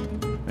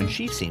 and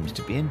she seems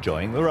to be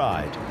enjoying the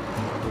ride.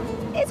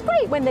 It's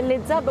great when the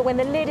lid's up, but when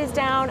the lid is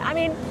down, I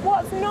mean,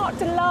 what's not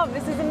to love?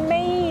 This is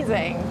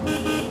amazing.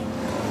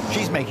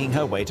 She's making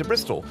her way to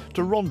Bristol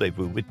to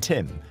rendezvous with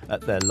Tim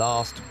at their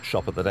last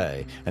shop of the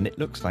day, and it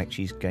looks like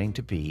she's going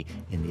to be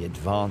in the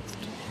advanced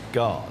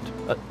guard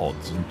at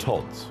Odds and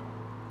Tods.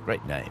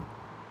 Great name.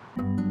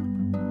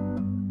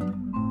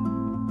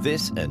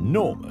 This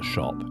enormous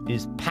shop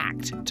is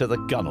packed to the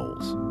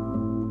gunnels.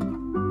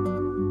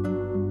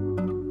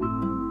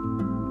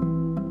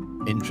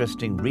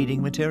 Interesting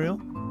reading material?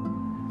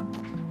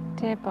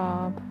 Dear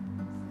Bob,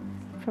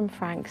 from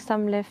Frank,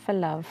 some live for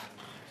love.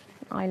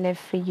 I live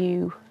for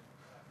you.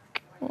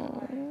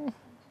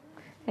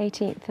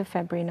 18th of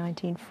February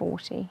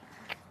 1940.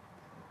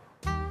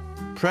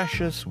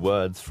 Precious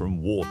words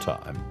from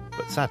wartime,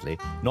 but sadly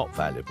not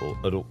valuable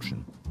at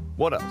auction.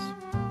 What else?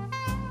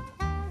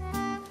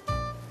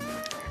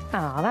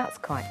 Ah, oh, that's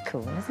quite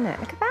cool, isn't it?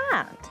 Look at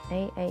that.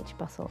 A.H.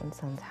 Bustle and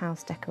Sons,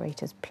 house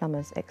decorators,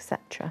 plumbers,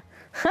 etc.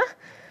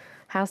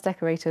 House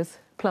decorators,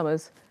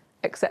 plumbers,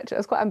 etc.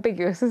 It's quite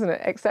ambiguous, isn't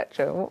it?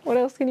 Etc. What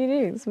else can you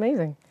do? It's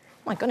amazing.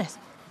 Oh my goodness.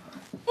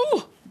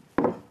 Ooh!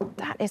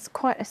 That is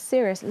quite a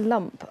serious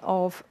lump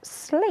of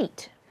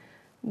slate.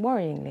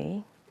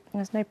 Worryingly,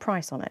 there's no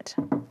price on it.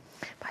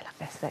 But I love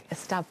this, they're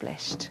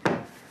established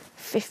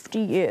 50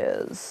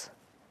 years.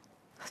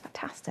 That's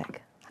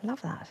fantastic. I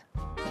love that.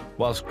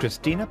 Whilst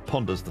Christina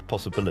ponders the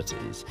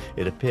possibilities,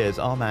 it appears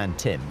our man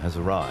Tim has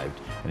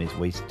arrived and is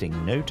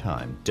wasting no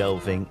time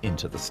delving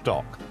into the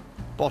stock.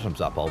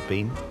 Bottoms up, old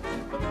bean.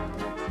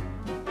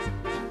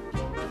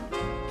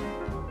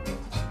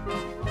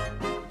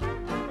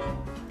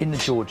 In the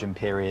Georgian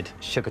period,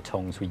 sugar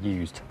tongs were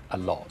used a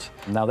lot.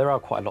 Now, there are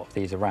quite a lot of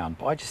these around,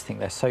 but I just think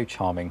they're so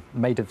charming.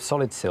 Made of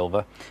solid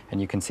silver, and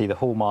you can see the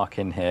hallmark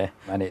in here,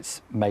 and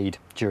it's made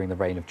during the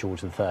reign of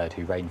George III,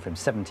 who reigned from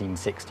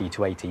 1760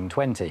 to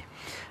 1820.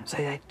 So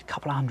they're a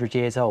couple of 100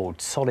 years old,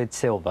 solid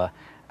silver,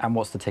 And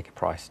what's the ticket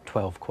price?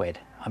 12 quid.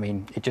 I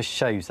mean, it just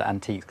shows that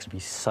antiques can be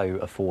so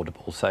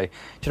affordable. So, do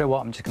you know what?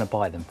 I'm just going to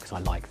buy them because I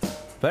like them.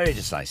 Very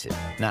decisive.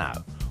 Now,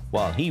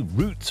 while he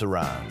roots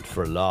around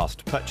for a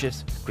last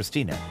purchase,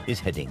 Christina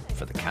is heading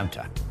for the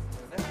counter.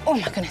 Oh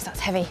my goodness, that's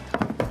heavy.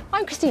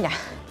 I'm Christina.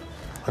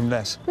 I'm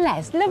Les.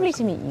 Les, lovely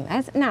to meet you,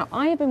 Les. Now,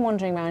 I have been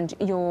wandering around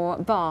your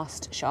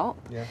vast shop,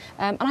 Yes.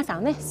 And I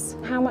found this.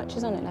 How much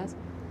is on it, Les?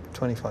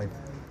 25.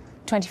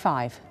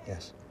 25?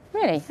 Yes.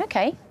 Really?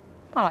 OK.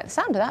 I like the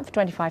sound of that for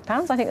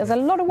 £25. I think there's a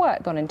lot of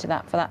work gone into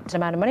that for that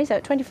amount of money, so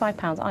at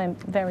 £25, I am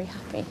very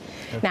happy.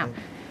 Okay. Now,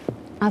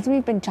 as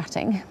we've been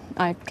chatting,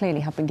 I clearly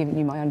have been giving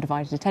you my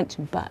undivided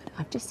attention, but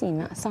I've just seen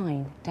that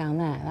sign down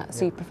there, that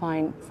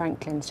superfine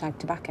Franklin's Shag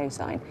Tobacco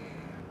sign.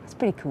 That's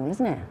pretty cool,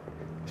 isn't it?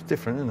 It's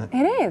different, isn't it?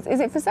 It is. Is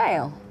it for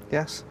sale?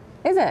 Yes.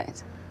 Is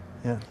it?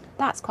 Yeah.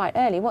 That's quite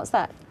early. What's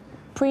that?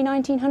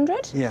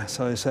 Pre-1900? Yeah,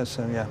 so it says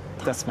so, yeah.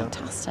 That's definitely.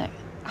 Fantastic.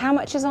 How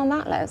much is on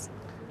that, Les?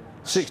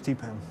 £60.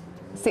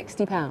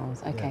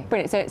 £60, OK. Yeah.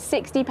 Brilliant, so it's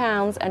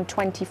 £60 and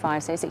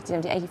 25, so 60,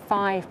 70,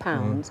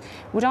 £85.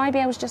 Would I be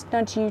able to just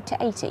nudge you to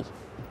 80?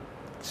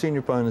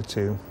 Senior buyer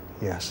 2,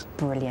 yes.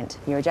 Brilliant,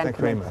 you're a gentleman.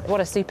 Thank you very much. What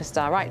a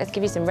superstar. Right, let's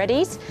give you some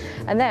readies.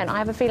 And then I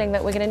have a feeling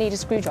that we're going to need a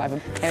screwdriver.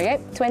 There we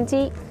go,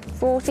 20,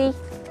 40,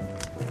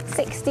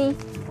 60,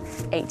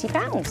 £80.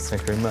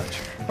 Thank you very much.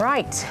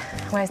 Right,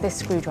 where's this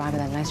screwdriver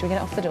then, Les? Shall we get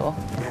it off the door?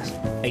 Yes.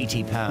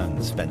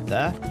 £80 spent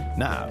there.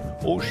 Now,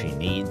 all she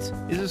needs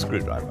is a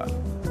screwdriver.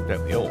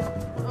 Don't we all?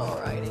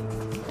 Alrighty.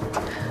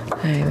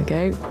 There we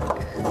go.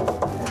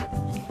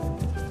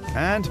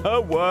 And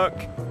her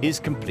work is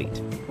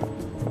complete.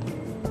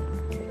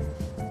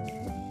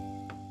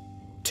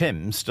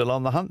 Tim's still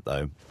on the hunt,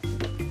 though.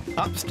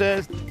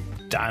 Upstairs,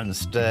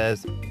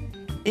 downstairs,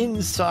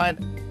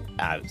 inside,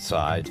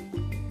 outside.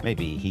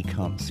 Maybe he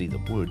can't see the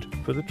wood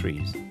for the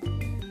trees.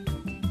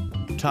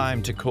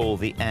 Time to call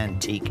the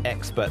Antique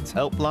Experts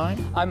Helpline.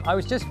 I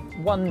was just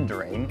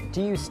wondering,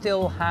 do you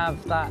still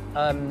have that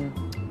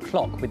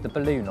clock with the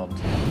balloon on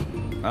top?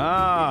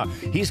 Ah,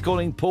 he's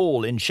calling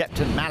Paul in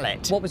Shepton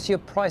Mallet. What was your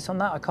price on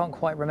that? I can't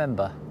quite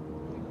remember.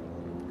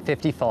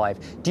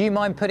 55. Do you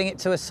mind putting it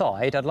to a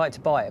side? I'd like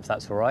to buy it if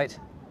that's all right.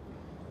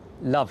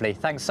 Lovely.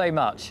 Thanks so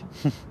much.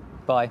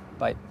 Bye.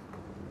 Bye.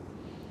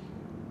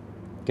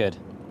 Good.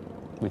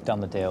 We've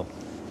done the deal.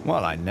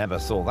 Well, I never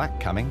saw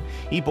that coming.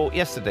 He bought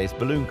yesterday's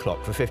balloon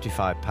clock for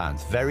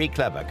 £55. Very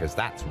clever, because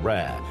that's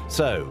rare.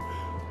 So,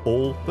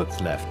 all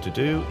that's left to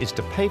do is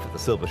to pay for the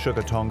silver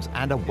sugar tongs,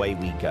 and away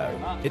we go.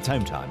 It's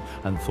home time,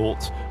 and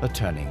thoughts are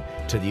turning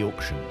to the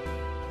auction.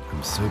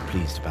 I'm so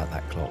pleased about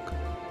that clock.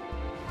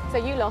 So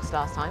you lost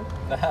last time.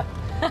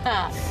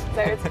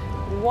 So it's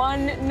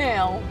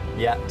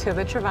 1-0 to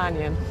the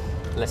Trevanion.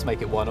 Let's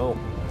make it 1-1.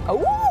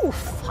 Oh,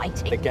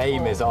 fighting. The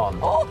game is on.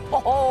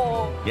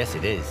 Oh. Yes,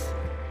 it is.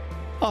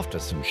 After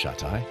some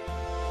shut-eye.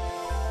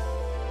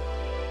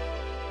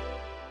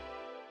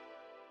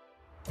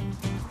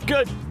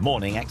 Good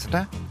morning,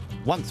 Exeter.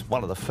 Once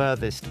one of the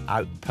furthest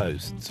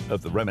outposts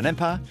of the Roman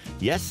Empire,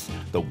 yes,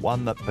 the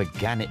one that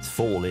began its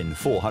fall in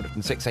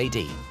 406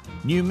 AD.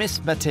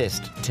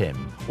 Numismatist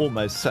Tim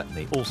almost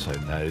certainly also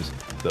knows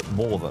that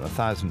more than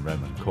 1,000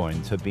 Roman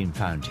coins have been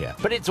found here.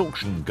 But it's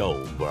auction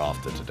gold we're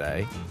after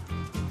today.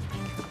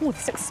 Oh,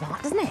 this looks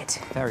smart, doesn't it?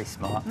 Very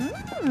smart.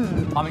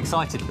 I'm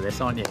excited for this,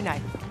 aren't you?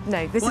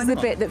 No, this is the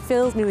bit that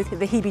fills me with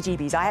the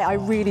heebie-jeebies. I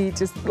really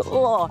just...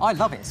 Oh. I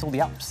love it. It's all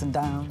the ups and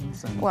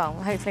downs. And... Well,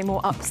 hopefully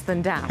more ups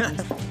than downs.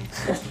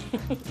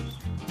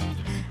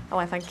 Oh,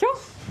 I thank you.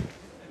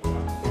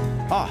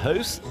 Our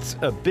hosts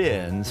are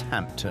Bearns,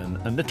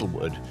 Hampton and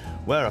Littlewood,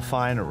 where a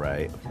fine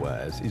array of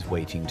wares is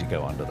waiting to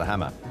go under the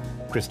hammer.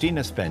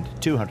 Christina spent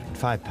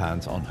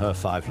 £205 on her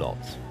 5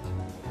 lots.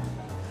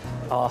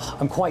 Oh,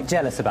 I'm quite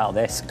jealous about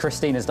this.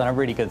 Christina's done a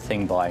really good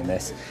thing buying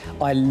this.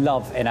 I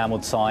love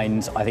enamelled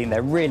signs. I think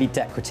they're really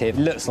decorative.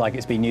 Looks like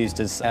it's been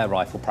used as air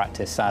rifle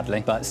practice,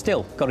 sadly, but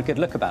still got a good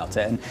look about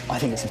it. And I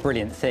think it's a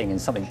brilliant thing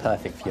and something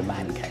perfect for your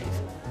man cave.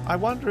 I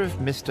wonder if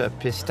Mr.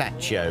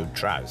 Pistachio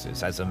Trousers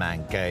has a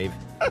man cave.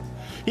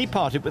 He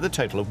parted with a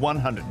total of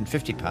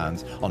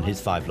 £150 on his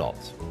 5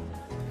 lots.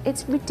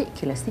 It's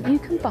ridiculous that you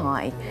can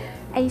buy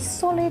a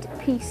solid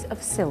piece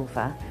of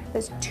silver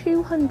that's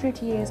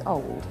 200 years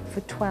old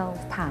for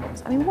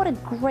 £12. I mean, what a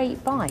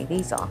great buy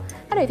these are.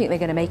 I don't think they're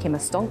going to make him a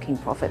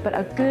stonking profit, but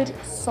a good,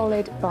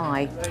 solid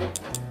buy.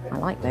 I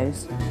like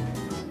those.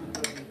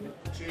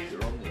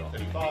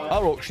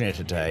 Our auctioneer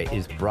today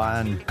is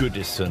Brian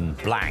Goodison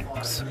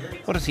Blanks.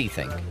 What does he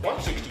think?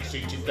 160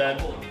 seated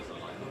then.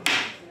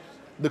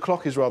 The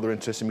clock is rather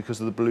interesting because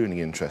of the ballooning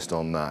interest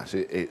on that.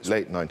 It's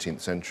late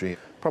 19th century,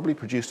 probably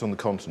produced on the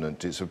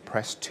continent. It's a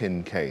pressed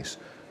tin case.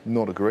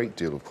 Not a great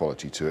deal of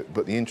quality to it,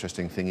 but the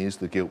interesting thing is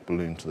the gilt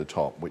balloon to the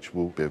top, which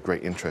will be of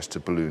great interest to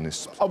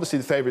balloonists. Obviously,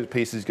 the favourite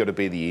piece is going to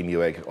be the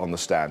emu egg on the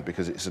stand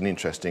because it's an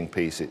interesting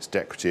piece, it's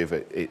decorative,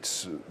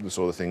 it's the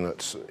sort of thing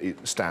that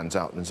it stands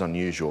out and is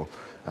unusual,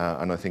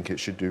 and I think it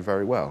should do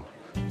very well.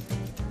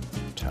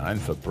 Time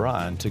for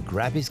Brian to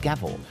grab his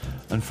gavel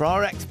and for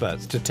our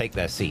experts to take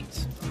their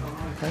seats.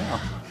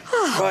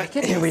 Right,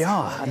 here we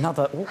are,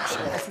 another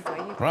auction.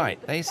 Right,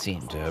 they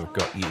seem to have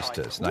got used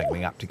to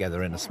snuggling up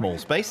together in a small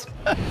space.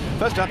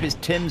 First up is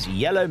Tim's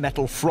yellow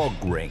metal frog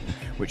ring,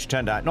 which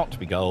turned out not to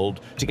be gold,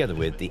 together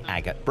with the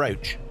agate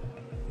brooch.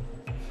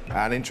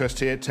 And interest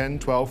here, 10,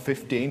 12,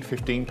 15.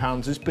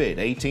 £15 is bid.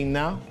 18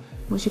 now?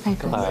 What's your pay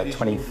for this?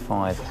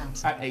 25.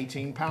 At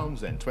 £18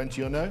 then.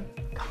 20 or no?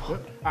 Come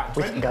on. At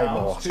We can go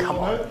more. Come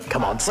on. No?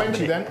 Come on, At 20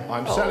 somebody. then.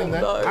 I'm selling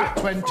then. no. At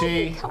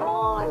 20. Come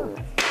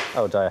on.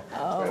 Oh dear.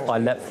 I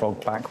leapt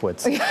frog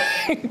backwards.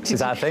 Is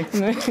that a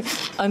thing?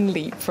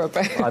 Unleap for a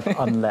boat. I've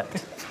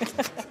unleapt.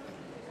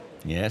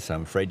 Yes,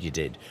 I'm afraid you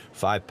did.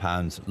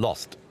 £5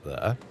 lost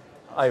there.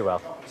 Oh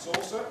well.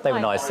 They were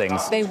nice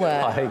things. They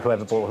were. I hope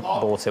whoever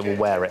bought it will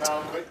wear it.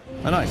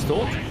 A nice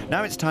thought.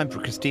 Now it's time for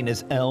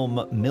Christina's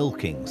elm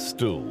milking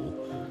stool.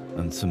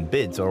 And some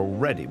bids are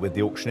already with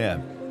the auctioneer.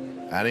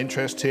 And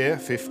interest here,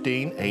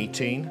 15,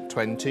 18,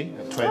 20,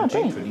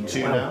 20,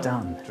 22 Well now.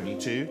 done.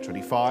 22,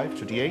 25,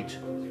 28.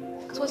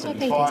 So what's my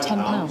pay for this?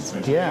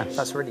 £10. Yeah,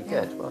 that's really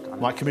good. Well done.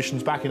 My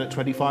commission's back in at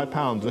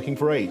 £25, looking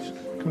for 8.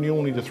 Come, you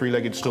all need a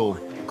three-legged stool.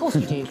 Of course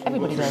you do.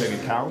 Everybody does.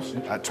 Three-legged cows.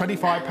 At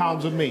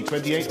 £25 of me,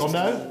 28 or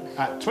no?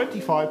 At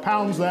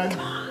 £25 then.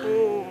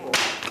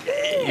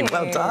 Hey,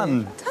 well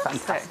done.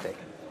 Fantastic.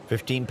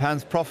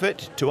 £15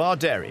 profit to our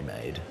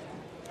dairymaid.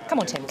 Come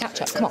on, Tim,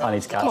 catch up. Come on. I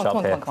need to catch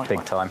up here,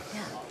 big time.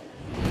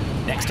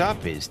 Next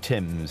up is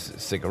Tim's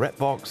cigarette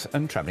box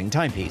and travelling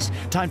timepiece.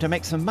 Time to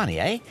make some money,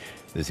 eh?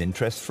 There's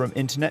interest from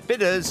internet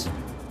bidders.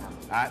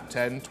 At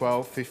 10,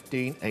 12,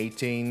 15,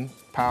 18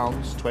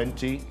 pounds,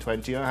 20,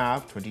 20 and a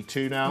half,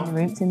 22 now.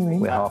 In the room.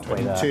 We're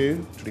halfway there.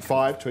 22,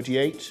 25,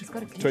 28,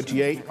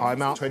 28,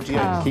 I'm out,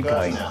 28. Keep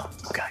going.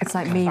 It's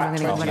like me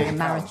running a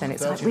marathon.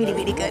 It's like really,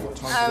 really good.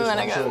 I'm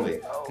gonna go.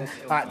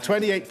 At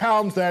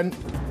 £28 then.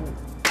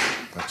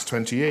 That's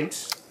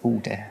 28. Oh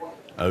dear.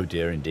 Oh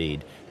dear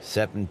indeed.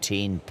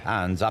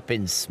 £17 up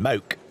in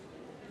smoke.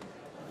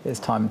 It's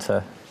time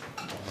to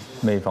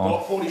move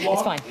on.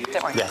 It's fine.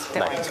 Don't worry. Yes,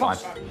 no, it's fine.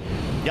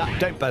 Yeah,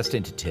 don't burst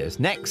into tears.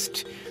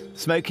 Next,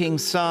 smoking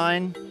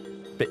sign,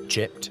 bit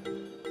chipped. Do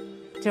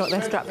you know what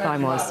their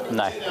strapline was?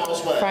 No.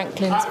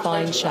 Franklin's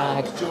Fine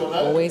Shag.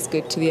 Always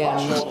good to the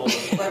end.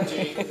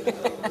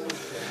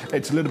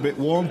 It's a little bit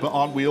warm, but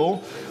aren't we all?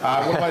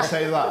 What do I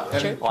say to that?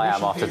 I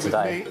am after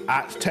today.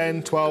 At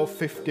 10, 12,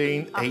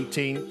 15,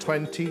 18,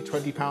 20,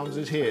 £20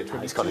 is here.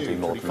 22, It's got to do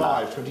more than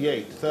 25, that.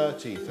 28,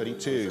 30,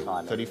 32,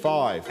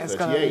 35, It's 38,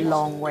 got a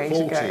long way to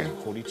 40, go.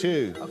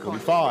 42,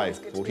 45,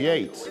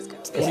 48.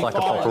 It's like a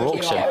proper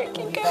auction.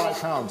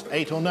 £45.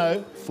 8 or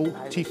no?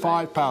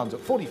 £45 at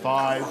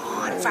 45.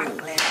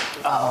 Franklin.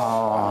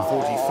 Oh.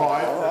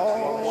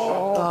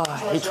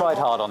 45. He tried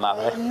hard on that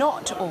though.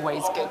 Not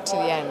always good to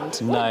the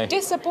end. No, What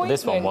disappointment.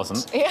 this one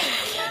wasn't. Yeah.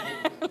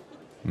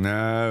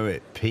 No,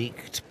 it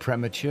peaked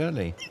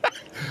prematurely.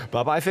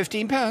 Bye-bye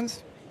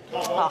 £15.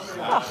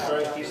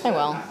 Oh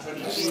well.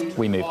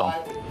 We move on.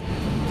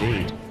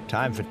 Indeed.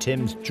 Time for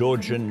Tim's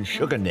Georgian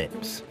sugar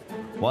nips.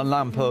 1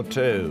 lump or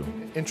 2.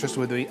 Interested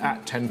with me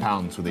at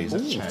 £10 for these.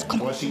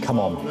 Come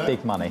on,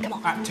 big money.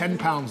 At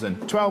 £10 then.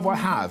 12 I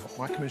have.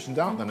 My commission's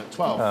out then at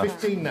 12.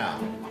 15 now.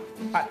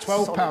 At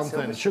 £12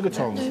 then. Sugar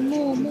tongs.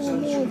 More.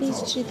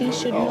 These should not be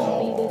this cheap.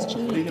 What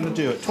are you going to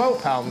do? At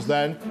 £12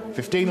 then.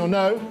 15 or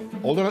no?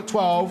 All done at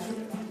 12.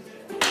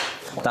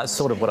 That's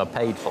sort of what I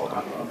paid for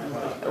them.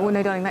 Well,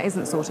 no, darling, that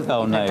isn't sort of.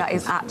 Oh no, that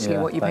is actually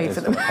yeah, what you that paid is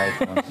for them. what I paid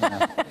for them,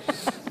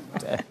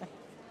 yeah.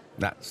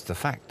 That's the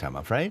fact, I'm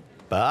afraid.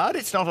 But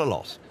it's not a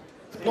loss.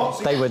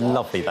 They were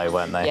lovely though,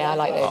 weren't they? Yeah, I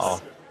like this.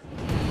 Oh.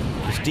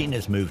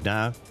 Christina's move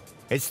now.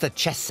 It's the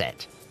chess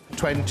set.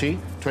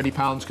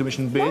 £20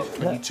 commission bid,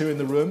 22 in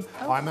the room.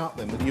 I'm out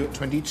then with you at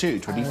 22,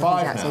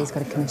 25 Yeah, now. so he's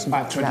got a commission bid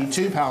At for that.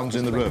 £22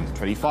 in the room,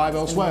 25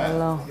 elsewhere.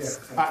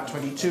 Loss. At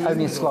 22 Only in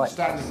the room, slight.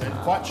 standing then,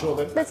 quite sure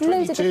then. There's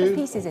loads of different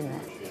pieces in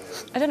there.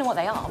 I don't know what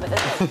they are, but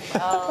there's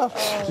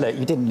loads. Look,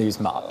 you didn't lose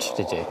much,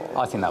 did you?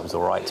 I think that was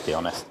all right, to be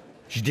honest.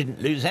 She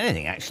didn't lose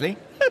anything, actually.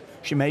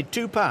 She made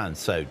 £2,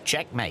 so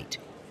checkmate.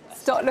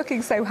 Stop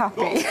looking so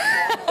happy.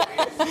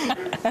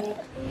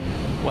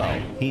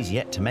 Well, he's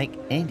yet to make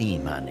any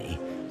money,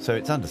 so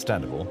it's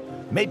understandable.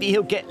 Maybe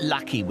he'll get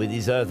lucky with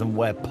his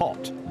earthenware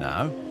pot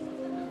now.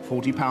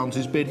 £40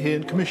 is bid here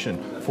in commission.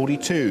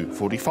 42,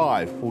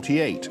 45,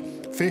 48,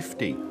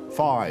 50,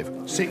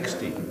 5,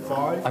 60,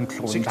 5. I'm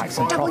clawing back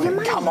some 65.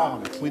 profit. Come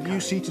on. With you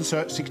seated, sir,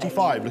 at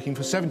 65, looking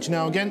for 70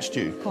 now against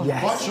you.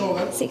 Yes. Quite sure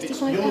then.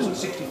 £65. Yours at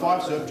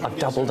 65, sir. I've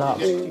doubled up.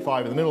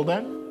 65 in the middle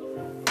then.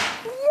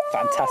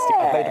 Fantastic.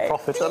 I made a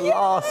profit at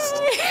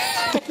last.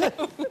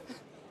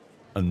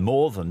 And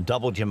more than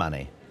doubled your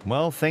money.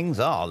 Well, things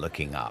are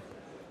looking up.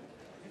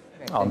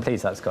 Oh, I'm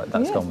pleased that's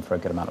gone for a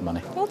good amount of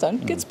money. Well done.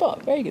 Good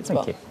spot. Very good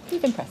spot. Thank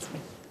You've impressed me.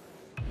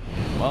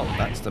 Well,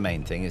 that's the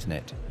main thing, isn't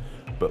it?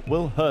 But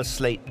will her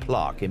slate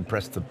plaque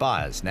impress the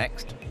buyers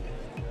next?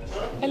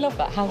 I love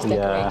that. House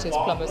decorators,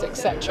 plumbers,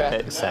 etc.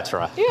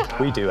 Etc.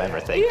 Yeah. We do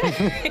everything.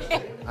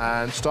 Yeah.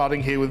 And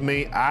starting here with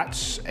me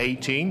at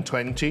 18,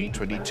 20,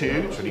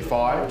 22,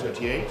 25,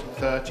 28,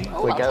 30,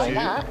 We're going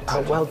that.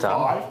 Oh, well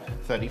done.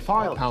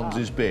 35 pounds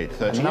is bid.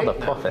 38 Another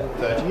now. profit.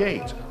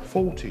 38,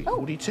 40,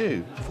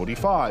 42,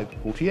 45,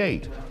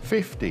 48,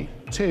 50,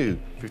 2,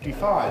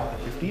 55,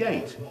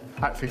 58.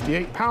 At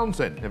 58 pounds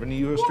then. Never knew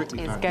you were a strictly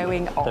What is fan.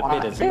 going on? The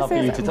bidders love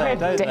you today,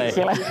 don't they?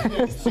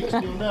 Ridiculous. 60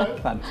 or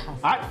no.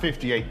 At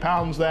 58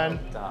 pounds then.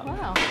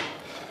 Wow.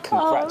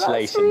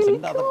 Congratulations, Oh, that's really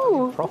another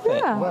cool. profit.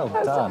 Yeah, Well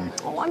done.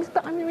 Oh,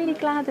 I'm really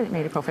glad that it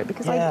made a profit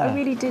because Yeah. I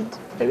really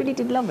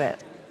did love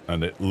it.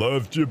 And it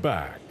loved you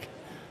back.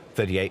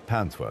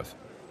 £38 worth.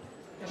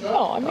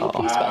 Oh, I'm really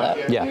pleased about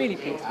that. Yeah. I'm really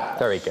pleased about that.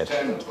 Very good.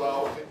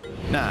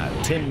 Now,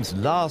 Tim's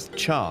last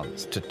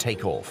chance to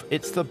take off.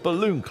 It's the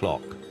balloon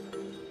clock.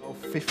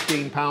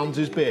 £15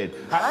 is bid.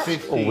 At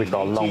 15. Oh, we've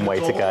got a long way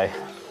to go.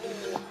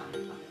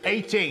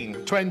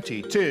 18,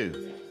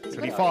 22,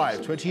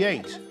 25,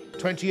 28,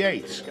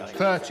 28,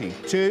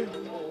 32.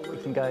 We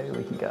can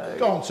go.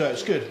 Go on, sir,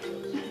 it's good.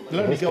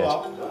 Let me is go good.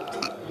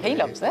 up. He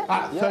loves it.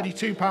 At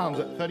 £32,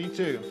 at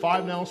 32.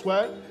 5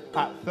 elsewhere.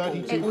 At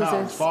 £32. It was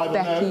a 5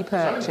 and specky no.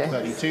 purchase.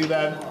 32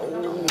 then.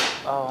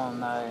 Oh,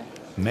 no.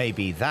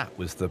 Maybe that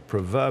was the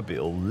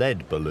proverbial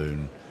lead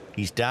balloon.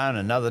 He's down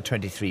another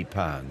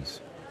 £23.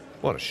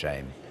 What a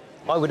shame.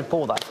 I would have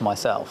bought that for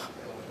myself.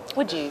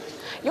 Would you?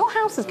 Your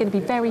house is going to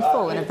be very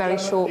full in a very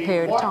short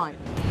period of time.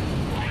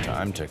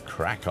 Time to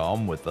crack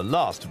on with the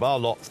last of our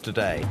lots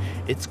today.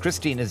 It's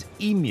Christina's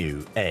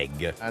emu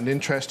egg. And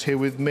interest here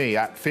with me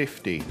at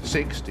 50,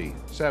 60,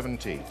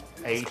 70,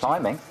 80,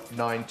 climbing.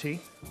 90,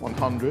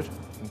 100,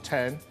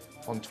 110,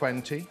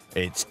 120.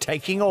 It's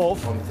taking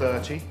off.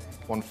 130,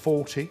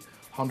 140,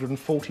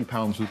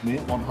 £140 with me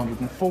at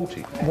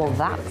 140. Well,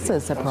 that's a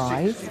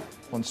surprise.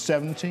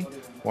 170,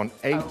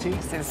 180.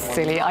 This is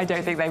silly. I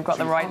don't think they've got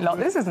the right lot.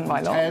 This isn't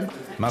my lot. 10,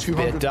 Must be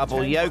a double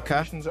yoker.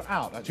 Questions are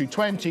out.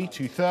 220,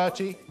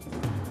 230,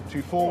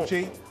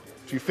 240,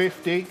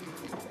 250,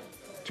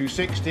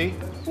 260.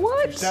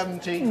 What?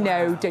 270.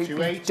 No, don't be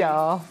 280,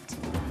 daft.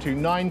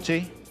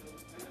 290,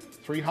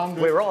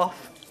 300. We're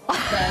off.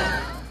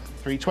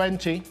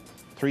 320,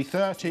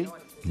 330,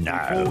 No.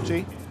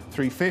 340,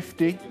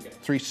 350,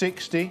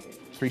 360,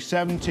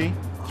 370,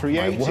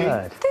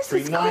 380, This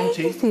is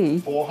 390, crazy.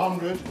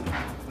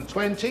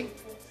 420.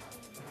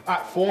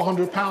 At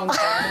 £400.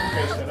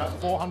 Okay, so that's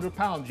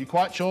 £400. You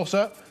quite sure,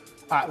 sir?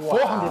 At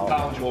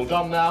 £400, you're all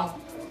done now.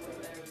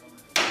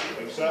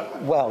 Sir.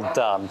 Well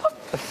done.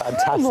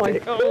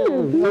 Fantastic.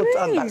 Well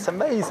done. That's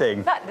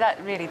amazing.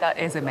 That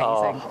is amazing.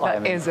 Oh, I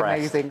am that is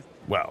impressed. amazing.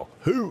 Well,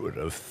 who would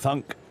have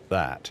thunk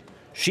that?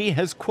 She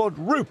has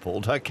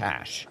quadrupled her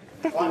cash.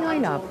 The thing I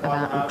love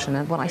about auction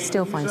and what I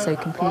still find so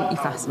completely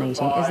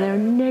fascinating is there are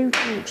no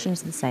two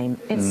auctions the same.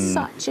 It's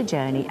such a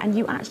journey and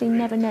you actually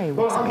never know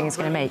what something is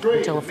going to make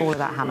until the fall of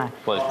that hammer.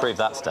 Well, it's proved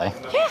that today.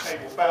 Yeah,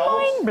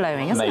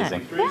 mind-blowing, isn't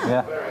Amazing. it?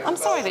 Yeah. I'm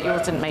sorry that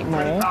yours didn't make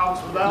more.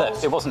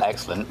 Look, it wasn't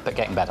excellent, but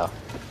getting better.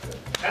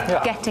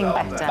 Getting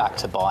better. Back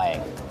to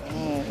buying.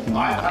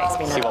 That makes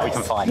me See what we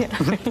can find.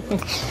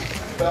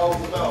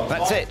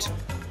 That's it.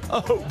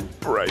 Oh,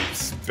 brave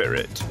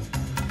spirit.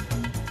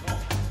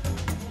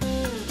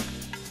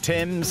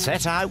 Tim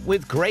set out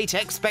with great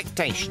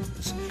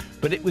expectations,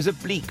 but it was a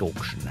bleak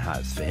auction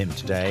house for him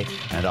today,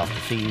 and after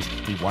fees,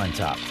 he winds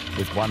up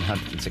with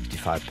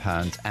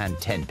 £165 and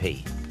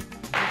 10p.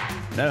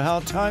 No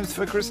hard times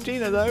for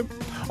Christina, though.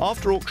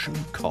 After auction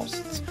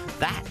costs,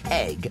 that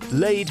egg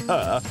laid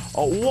her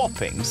a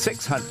whopping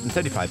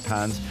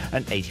 £635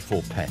 and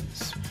 84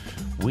 pence.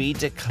 We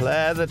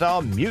declare that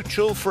our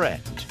mutual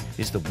friend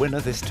is the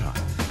winner this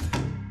time.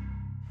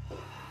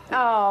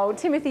 Oh,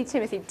 Timothy.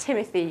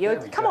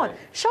 Come on,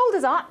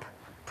 shoulders up,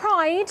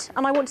 pride,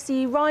 and I want to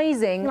see you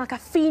rising like a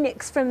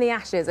phoenix from the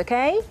ashes,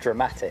 OK?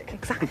 Dramatic.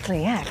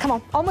 Exactly, yeah. Come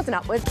on, onwards and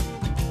upwards.